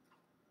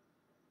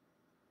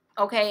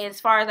 Okay, as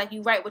far as like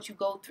you write what you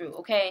go through.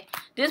 Okay,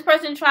 this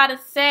person tried to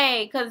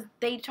say, because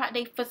they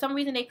for some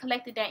reason they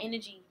collected that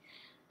energy,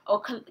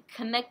 or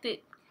connected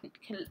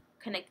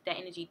that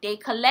energy. They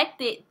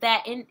collected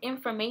that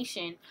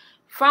information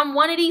from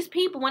one of these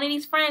people, one of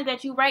these friends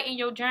that you write in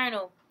your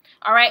journal.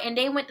 All right, and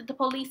they went to the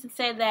police and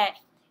said that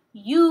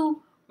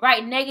you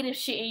write negative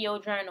shit in your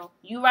journal.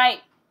 You write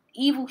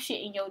evil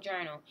shit in your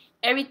journal.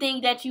 Everything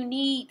that you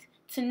need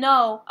to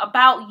know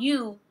about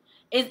you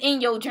is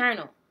in your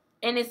journal,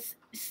 and it's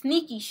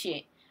sneaky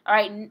shit. All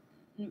right,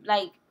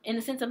 like in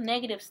the sense of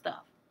negative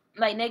stuff,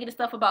 like negative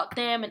stuff about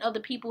them and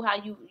other people. How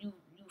you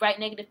write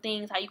negative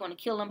things, how you gonna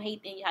kill them,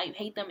 hate them, how you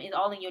hate them is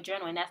all in your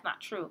journal, and that's not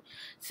true.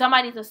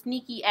 Somebody's a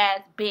sneaky ass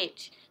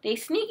bitch. They're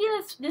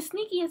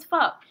sneaky as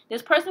fuck.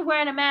 This person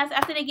wearing a mask,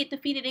 after they get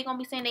defeated, they're gonna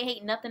be saying they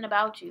hate nothing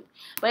about you.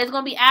 But it's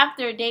gonna be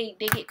after they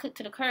get cooked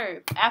to the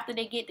curb, after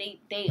they get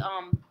they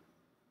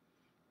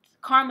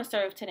karma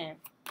served to them.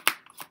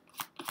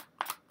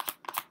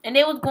 And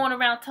they was going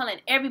around telling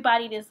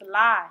everybody this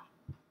lie.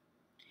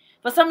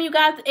 But some of you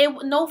guys,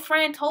 no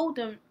friend told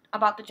them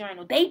about the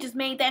journal. They just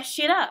made that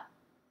shit up.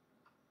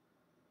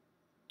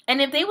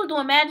 And if they was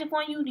doing magic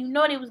on you, you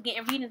know they was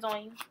getting readings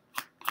on you.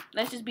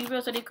 Let's just be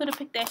real. So they could have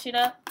picked that shit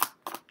up.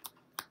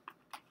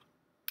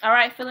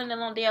 Alright, feeling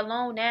alone. They're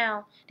alone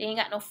now. They ain't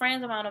got no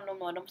friends around them no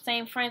more. Them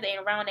same friends ain't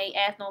around they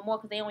ass no more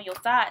because they on your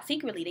side.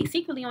 Secretly. They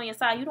secretly on your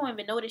side. You don't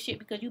even know this shit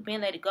because you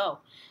been let it go.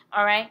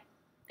 Alright?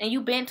 And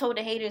you been told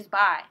the haters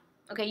bye.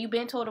 Okay? You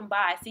been told them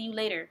bye. See you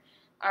later.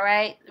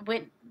 Alright?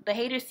 When the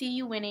haters see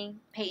you winning,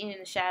 hating in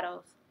the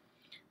shadows.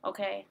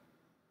 Okay?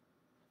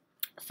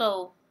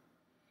 So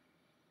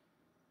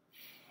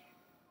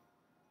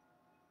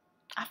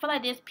I feel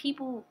like there's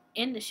people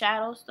in the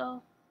shadows,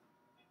 though,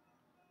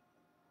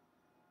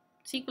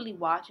 secretly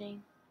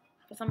watching.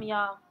 For some of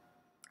y'all,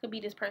 could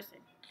be this person.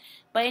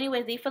 But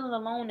anyways, they feeling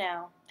alone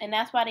now. And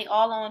that's why they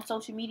all on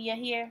social media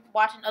here,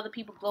 watching other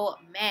people blow up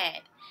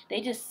mad.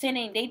 They just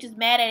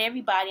mad at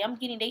everybody. I'm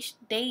getting,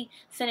 they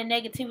sending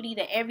negativity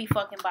to every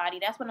fucking body.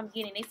 That's what I'm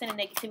getting. They sending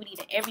negativity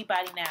to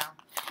everybody now.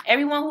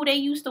 Everyone who they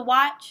used to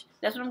watch,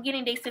 that's what I'm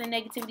getting. They sending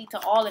negativity to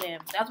all of them.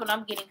 That's what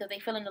I'm getting because they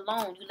feeling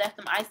alone. You left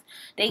them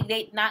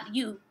they not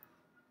you,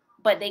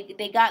 but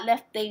they got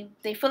left. They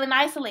feeling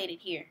isolated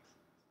here.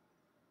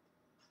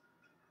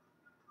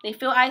 They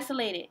feel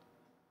isolated.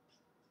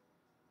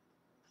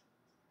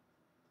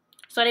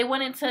 So they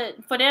went into,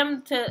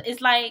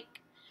 it's like,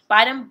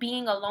 by them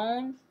being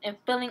alone and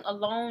feeling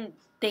alone,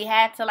 they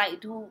had to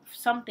like do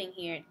something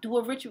here, do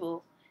a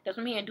ritual. That's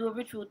what I'm hearing. Do a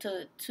ritual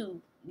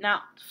to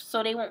not,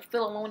 so they won't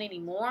feel alone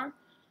anymore.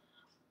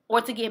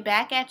 Or to get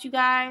back at you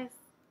guys.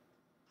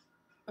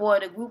 Or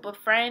the group of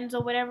friends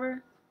or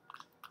whatever.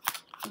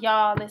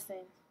 Y'all, listen.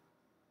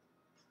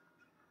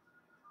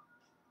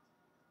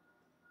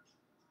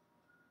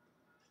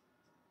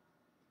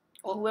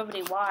 Or whoever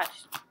they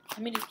watched.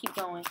 Let me just keep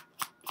going.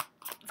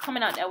 It's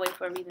coming out that way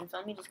for a reason, so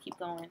let me just keep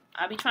going.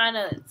 I'll be trying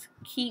to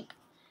keep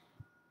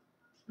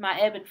my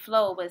ebb and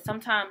flow, but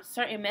sometimes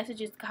certain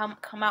messages come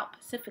out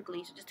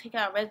specifically, so just take it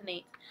out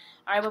resonates.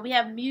 Alright, but we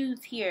have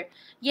Muse here.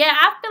 Yeah,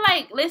 I feel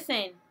like,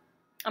 listen,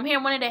 I'm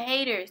hearing one of the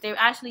haters. They're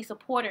actually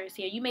supporters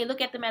here. You may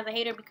look at them as a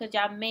hater because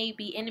y'all may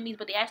be enemies,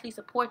 but they actually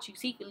support you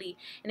secretly.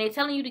 And they're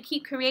telling you to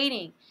keep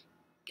creating.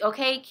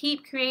 Okay?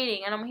 Keep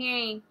creating. And I'm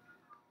hearing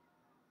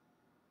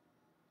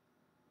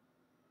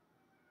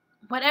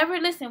whatever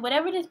this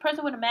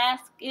person with a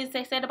mask is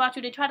they said about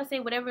you, they try to say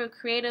whatever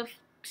creative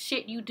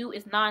shit you do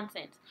is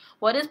nonsense.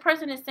 Well, this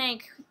person is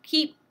saying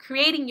keep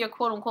creating your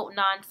quote-unquote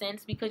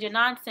nonsense because your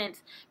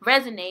nonsense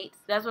resonates.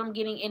 That's what I'm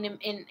getting,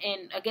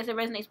 and I guess it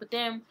resonates with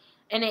them,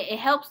 and it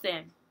helps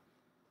them.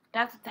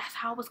 That's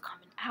how it's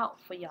coming out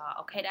for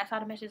y'all, okay? That's how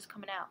the message is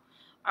coming out,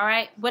 all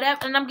right?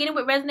 Whatever, and I'm getting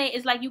what resonate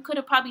is like you could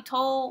have probably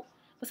told,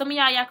 for some of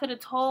y'all could have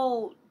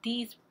told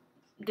this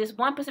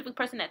one specific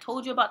person that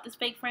told you about this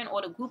fake friend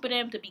or the group of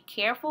them to be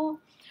careful,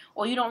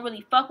 or you don't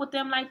really fuck with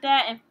them like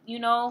that, and you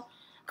know,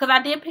 because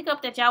I did pick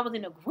up that y'all was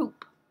in a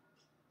group.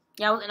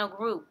 Y'all was in a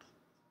group,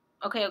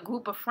 okay, a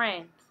group of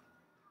friends,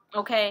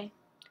 okay,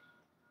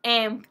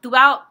 and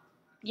throughout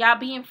y'all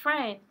being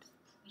friends,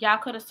 y'all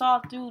could have saw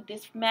through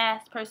this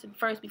masked person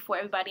first before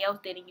everybody else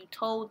did, and you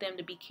told them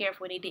to be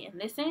careful and they didn't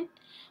listen,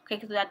 okay,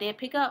 because I did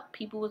pick up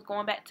people was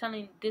going back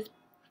telling this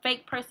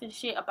fake person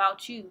shit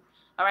about you,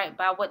 alright,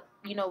 by what,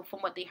 you know, from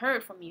what they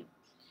heard from you,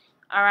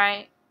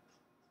 alright,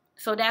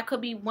 so that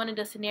could be one of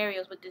the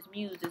scenarios with this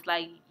Muse, is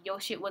like, your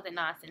shit wasn't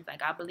nonsense,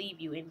 like, I believe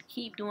you, and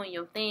keep doing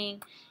your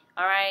thing,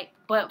 alright,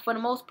 but for the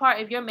most part,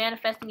 if you're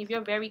manifesting, if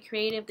you're very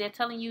creative, they're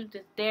telling you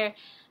that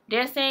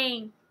they're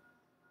saying,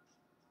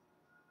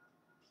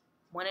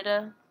 one of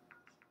the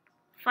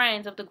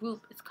friends of the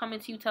group is coming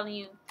to you telling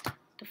you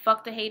to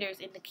fuck the haters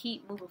and to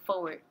keep moving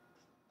forward.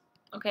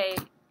 Okay?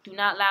 Do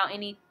not allow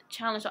any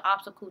challenge or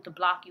obstacle to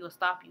block you or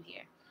stop you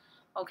here.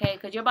 Okay?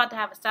 Because you're about to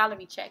have a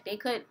salary check. They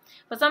could,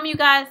 for some of you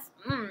guys,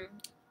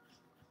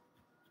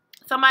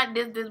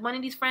 somebody, this one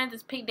of these friends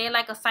is picked, they're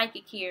like a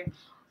psychic here.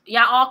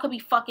 Y'all all could be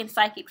fucking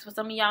psychics. For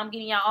some of y'all, I'm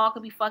getting y'all all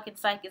could be fucking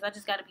psychics. I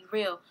just gotta be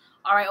real.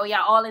 Alright, or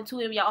y'all all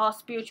intuitive, y'all all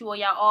spiritual, or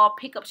y'all all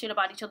pick up shit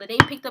about each other. They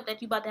picked up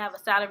that you about to have a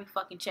salary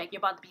fucking check. You're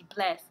about to be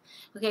blessed.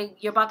 Okay,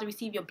 you're about to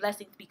receive your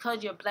blessings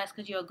because you're blessed,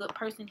 because you're a good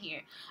person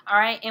here.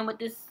 Alright, and with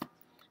this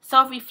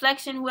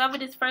self-reflection, whoever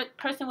this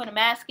person with a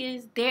mask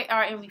is, they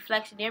are in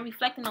reflection. They're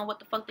reflecting on what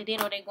the fuck they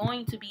did, or they're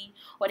going to be,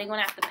 or they're going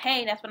to have to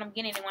pay. That's what I'm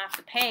getting. They're going to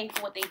have to pay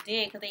for what they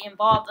did because they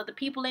involved other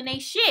people in their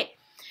shit.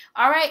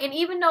 Alright, and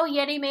even though,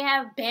 yeah, they may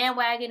have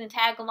bandwagon and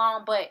tag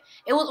along, but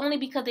it was only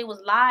because they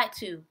was lied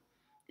to.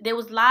 They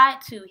was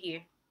lied to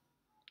here.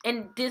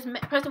 And this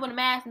person with a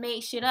mask made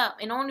shit up.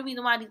 And the only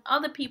reason why these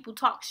other people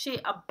talk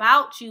shit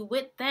about you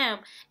with them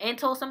and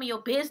told some of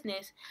your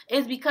business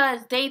is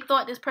because they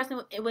thought this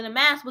person with a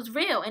mask was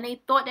real. And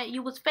they thought that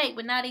you was fake.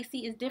 But now they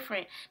see it's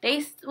different.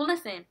 Well,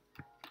 listen.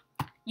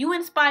 You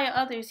inspire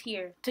others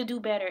here to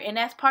do better. And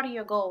that's part of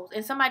your goals.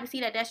 And somebody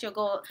see that that's your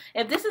goal.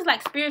 If this is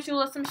like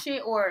spiritual or some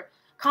shit, or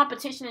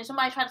competition, and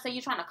somebody try to say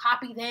you're trying to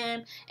copy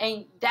them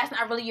and that's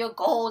not really your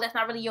goal, that's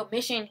not really your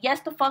mission, yes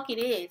the fuck it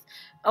is.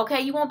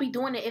 Okay, you won't be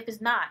doing it if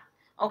it's not.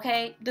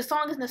 Okay, the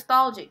song is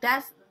nostalgic.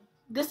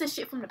 This is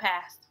shit from the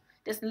past.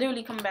 That's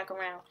literally coming back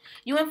around.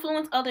 You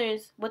influence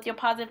others with your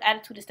positive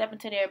attitude to step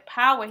into their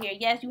power here.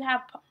 Yes, you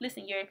have,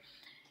 listen, your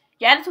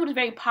attitude is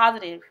very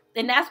positive,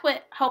 and that's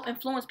what help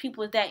influence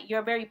people, is that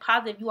you're very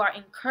positive. You are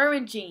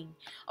encouraging.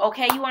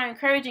 Okay, you are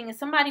encouraging, and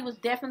somebody was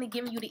definitely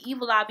giving you the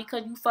evil eye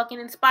because you fucking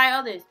inspire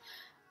others.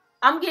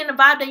 I'm getting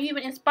the vibe that you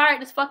even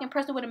inspired this fucking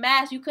person with a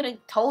mask. You could have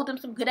told them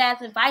some good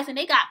ass advice and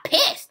they got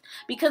pissed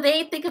because they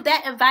didn't think of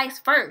that advice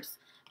first.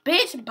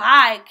 Bitch,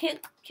 bye. Kiss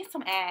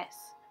some ass.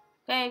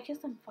 Okay,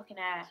 kiss some fucking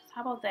ass.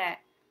 How about that?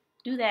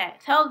 Do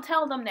that.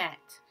 Tell them that.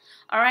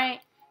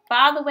 Alright?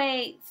 By the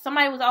way,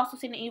 somebody was also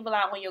seeing the evil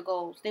out on your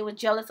goals. They were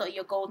jealous of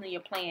your goals and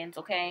your plans,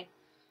 okay?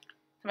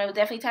 Somebody was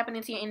definitely tapping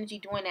into your energy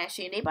doing that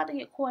shit. And they about to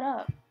get caught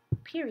up.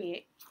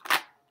 Period.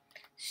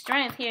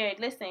 Strength here.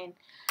 Listen.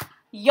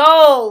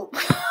 Yo!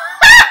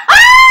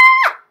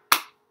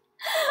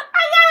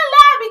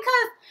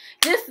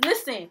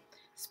 Listen,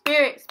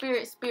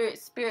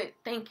 spirit,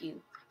 thank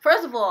you.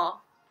 First of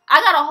all, I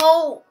got a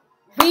whole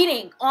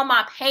reading on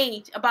my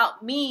page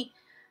about me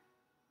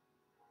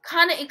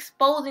kind of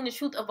exposing the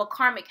truth of a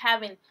karmic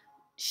having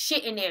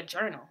shit in their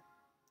journal.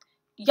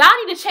 Y'all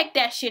need to check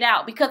that shit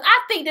out, because I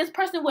think this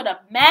person with a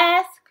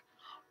mask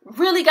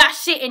really got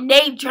shit in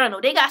their journal.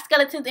 They got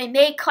skeletons in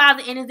their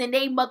closet and it's in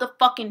their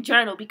motherfucking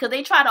journal, because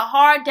they try to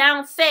hard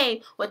down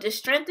say with the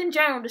strength in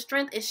journal, the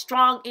strength is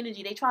strong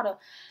energy. They try to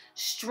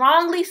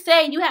strongly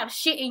say you have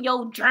shit in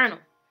your journal,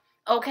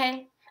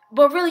 okay?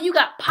 But really, you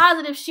got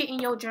positive shit in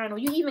your journal.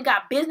 You even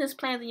got business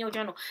plans in your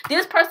journal.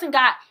 This person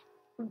got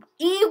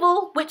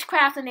evil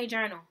witchcraft in their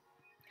journal.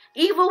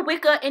 Evil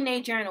Wicca in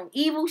their journal.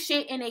 Evil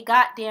shit in their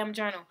goddamn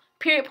journal.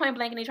 Period, point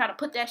blank, and they try to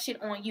put that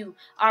shit on you.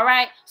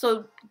 Alright?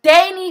 So,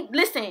 they need,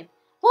 listen.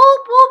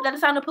 Whoop, whoop. That's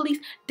the sound of police.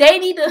 They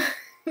need to,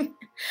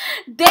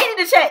 they need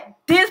to check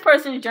this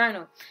person's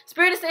journal.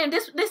 Spirit is saying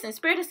this, listen,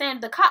 Spirit is saying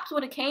the cops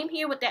would have came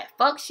here with that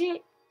fuck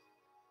shit.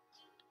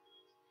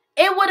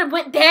 It would have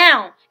went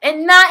down.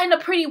 And not in a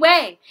pretty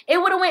way. It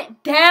would have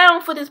went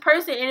down for this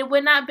person. And it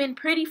would not have been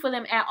pretty for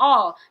them at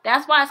all.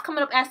 That's why it's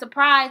coming up as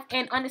surprise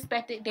and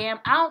unexpected damn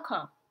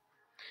outcome.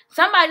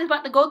 Somebody's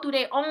about to go through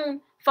their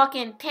own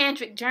fucking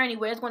tantric journey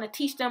where it's going to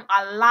teach them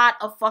a lot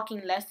of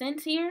fucking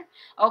lessons here.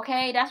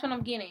 Okay, that's what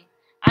I'm getting.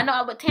 I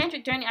know with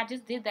tantric journey, I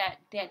just did that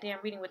damn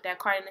reading with that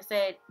card, and it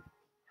said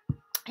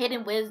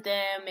hidden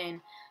wisdom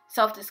and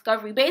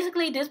self-discovery.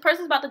 Basically, this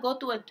person's about to go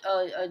through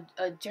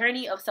a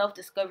journey of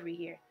self-discovery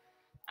here.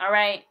 All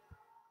right,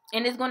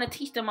 and it's going to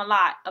teach them a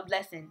lot of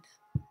lessons.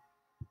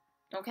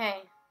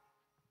 Okay.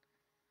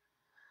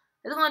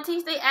 It's gonna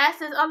teach their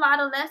asses a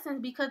lot of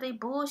lessons because they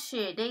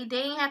bullshit. They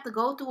ain't have to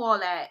go through all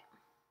that.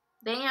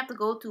 They ain't have to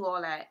go through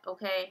all that,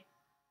 okay?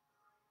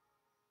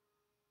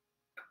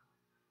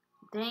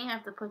 They ain't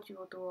have to put you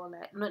through all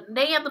that.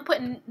 They ain't have to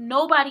put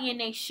nobody in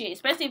their shit.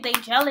 Especially if they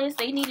jealous.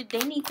 They need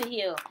to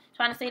heal.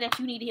 Trying to say that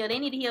you need to heal. They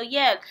need to heal.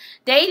 Yeah.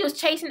 They was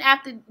chasing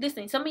after,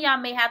 listen, some of y'all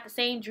may have the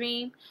same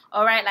dream.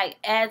 Alright, like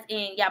as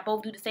in y'all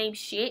both do the same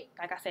shit.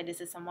 Like I said, this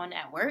is someone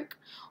at work.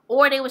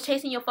 Or they was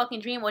chasing your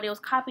fucking dream, or they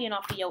was copying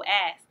off of your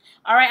ass.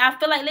 Alright, I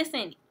feel like,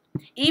 listen,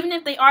 even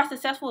if they are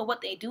successful at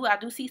what they do, I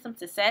do see some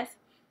success.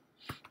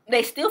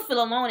 They still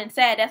feel alone and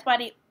sad. That's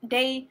why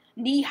they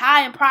need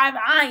high and private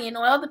eyeing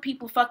on other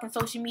people's fucking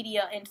social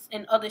media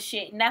and other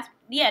shit. And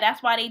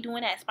that's why they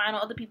doing that, spying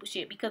on other people's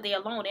shit, because they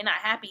alone. They're not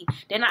happy.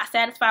 They're not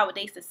satisfied with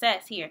their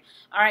success here.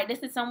 Alright, this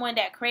is someone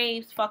that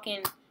craves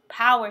fucking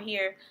power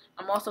here.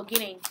 I'm also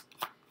getting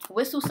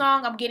whistle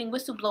song. I'm getting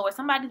whistleblower.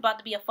 Somebody's about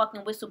to be a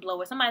fucking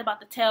whistleblower. Somebody's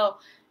about to tell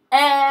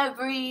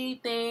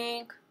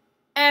everything.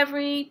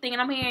 Everything.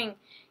 And I'm hearing,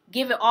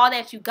 give it all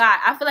that you got.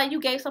 I feel like you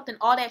gave something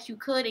all that you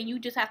could, and you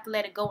just have to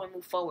let it go and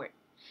move forward.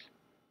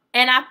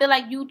 And I feel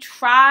like you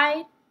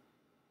tried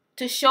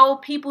to show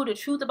people the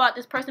truth about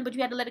this person, but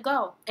you had to let it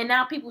go. And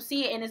now people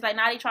see it, and it's like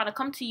now they trying to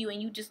come to you,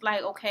 and you just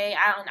like, okay,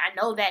 I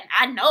know that.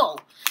 I know.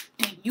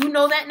 Do you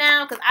know that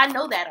now? Because I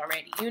know that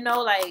already. You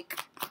know, like,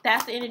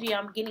 that's the energy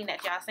I'm getting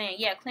that y'all saying.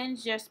 Yeah,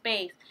 cleanse your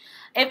space.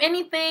 If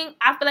anything,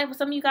 I feel like for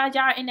some of you guys,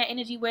 y'all are in that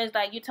energy where it's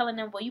like you're telling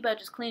them, well, you better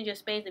just cleanse your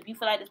space. If you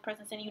feel like this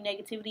person's sending you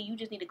negativity, you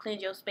just need to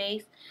cleanse your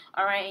space,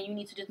 all right? And you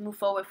need to just move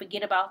forward,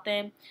 forget about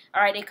them,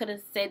 all right? They could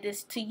have said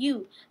this to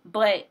you,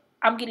 but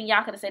I'm getting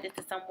y'all could have said this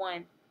to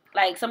someone.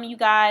 Like, some of you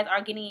guys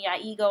are getting in your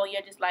ego, and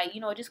you're just like,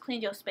 you know, just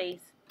cleanse your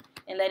space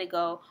and let it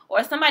go.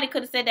 Or somebody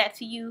could have said that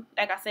to you,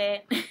 like I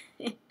said.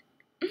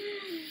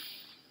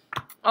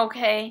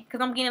 Okay,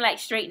 because I'm getting like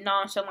straight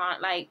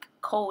nonchalant, like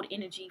cold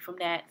energy from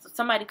that. So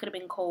somebody could have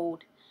been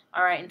cold,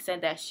 alright, and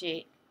said that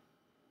shit.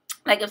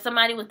 Like if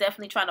somebody was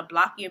definitely trying to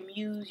block your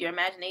muse, your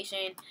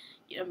imagination,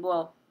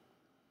 well,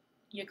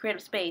 your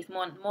creative space,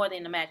 more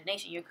than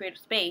imagination, your creative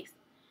space,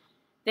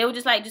 they would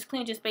just like, just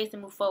cleanse your space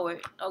and move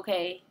forward,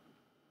 okay?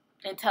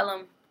 And tell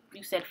them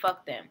you said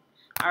fuck them,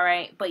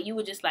 alright? But you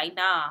were just like,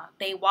 nah,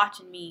 they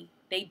watching me,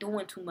 they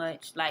doing too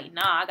much. Like,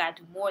 nah, I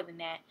gotta do more than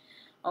that,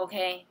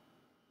 okay?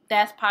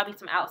 That's probably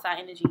some outside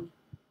energy.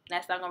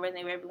 That's not going to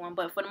resonate with everyone.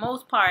 But for the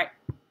most part,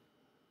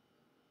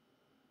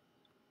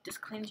 just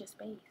cleanse your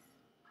space.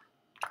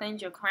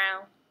 Cleanse your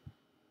crown.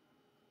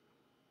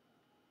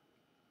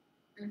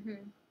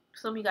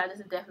 Some of you guys, this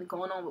is definitely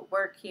going on with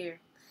work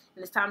here.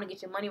 And it's time to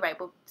get your money right.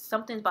 But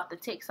something's about to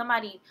tick.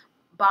 Somebody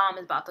bomb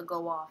is about to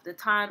go off.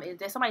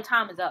 Somebody's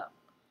time is up.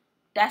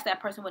 That's that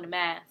person with a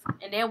mask.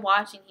 And they're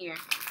watching here.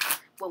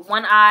 With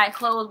one eye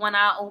closed, one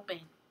eye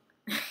open.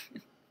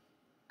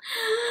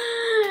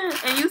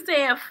 And you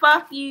saying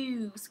fuck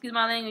you. Excuse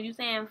my language. You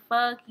saying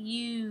fuck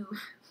you.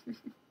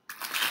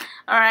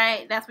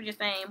 Alright, that's what you're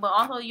saying. But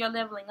also you're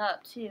leveling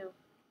up too.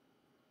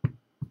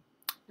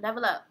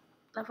 Level up.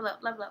 Level up,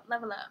 level up,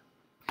 level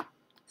up.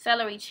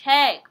 Salary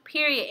check,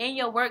 period, in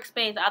your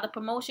workspace. Either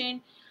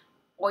promotion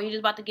or you're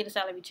just about to get a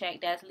salary check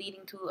that's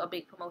leading to a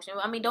big promotion.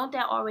 I mean, don't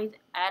that always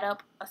add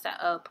up?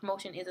 A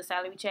promotion is a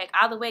salary check.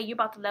 Either way, you're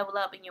about to level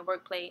up in your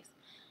workplace.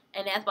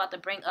 And that's about to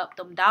bring up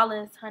them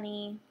dollars,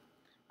 honey.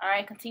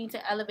 Alright, continue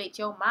to elevate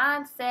your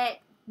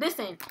mindset.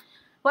 Listen,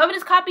 whoever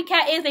this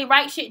copycat is, they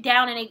write shit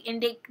down and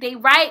they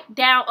write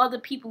down other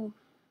people,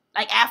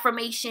 like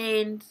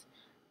affirmations.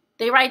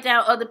 They write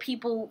down other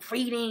people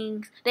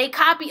readings. They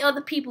copy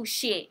other people's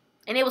shit.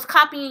 And they was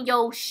copying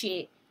your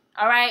shit.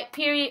 Alright,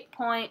 period,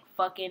 point,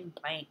 fucking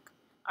blank.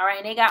 Alright,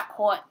 and they got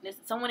caught. There's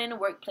someone in the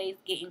workplace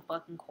getting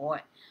fucking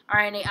caught.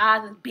 Alright, and their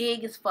eyes is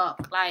big as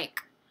fuck.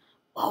 Like,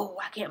 whoa,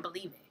 I can't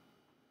believe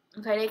it.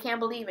 Okay, they can't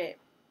believe it.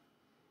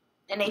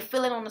 And they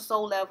feel it on the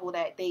soul level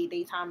that they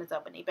time is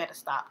up and they better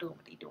stop doing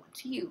what they're doing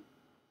to you.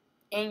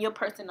 And your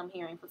person I'm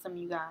hearing for some of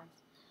you guys.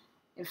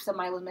 if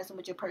somebody was messing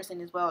with your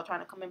person as well, trying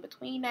to come in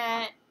between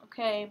that.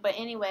 Okay, but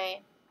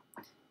anyway,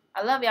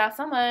 I love y'all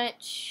so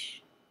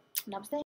much. Namaste.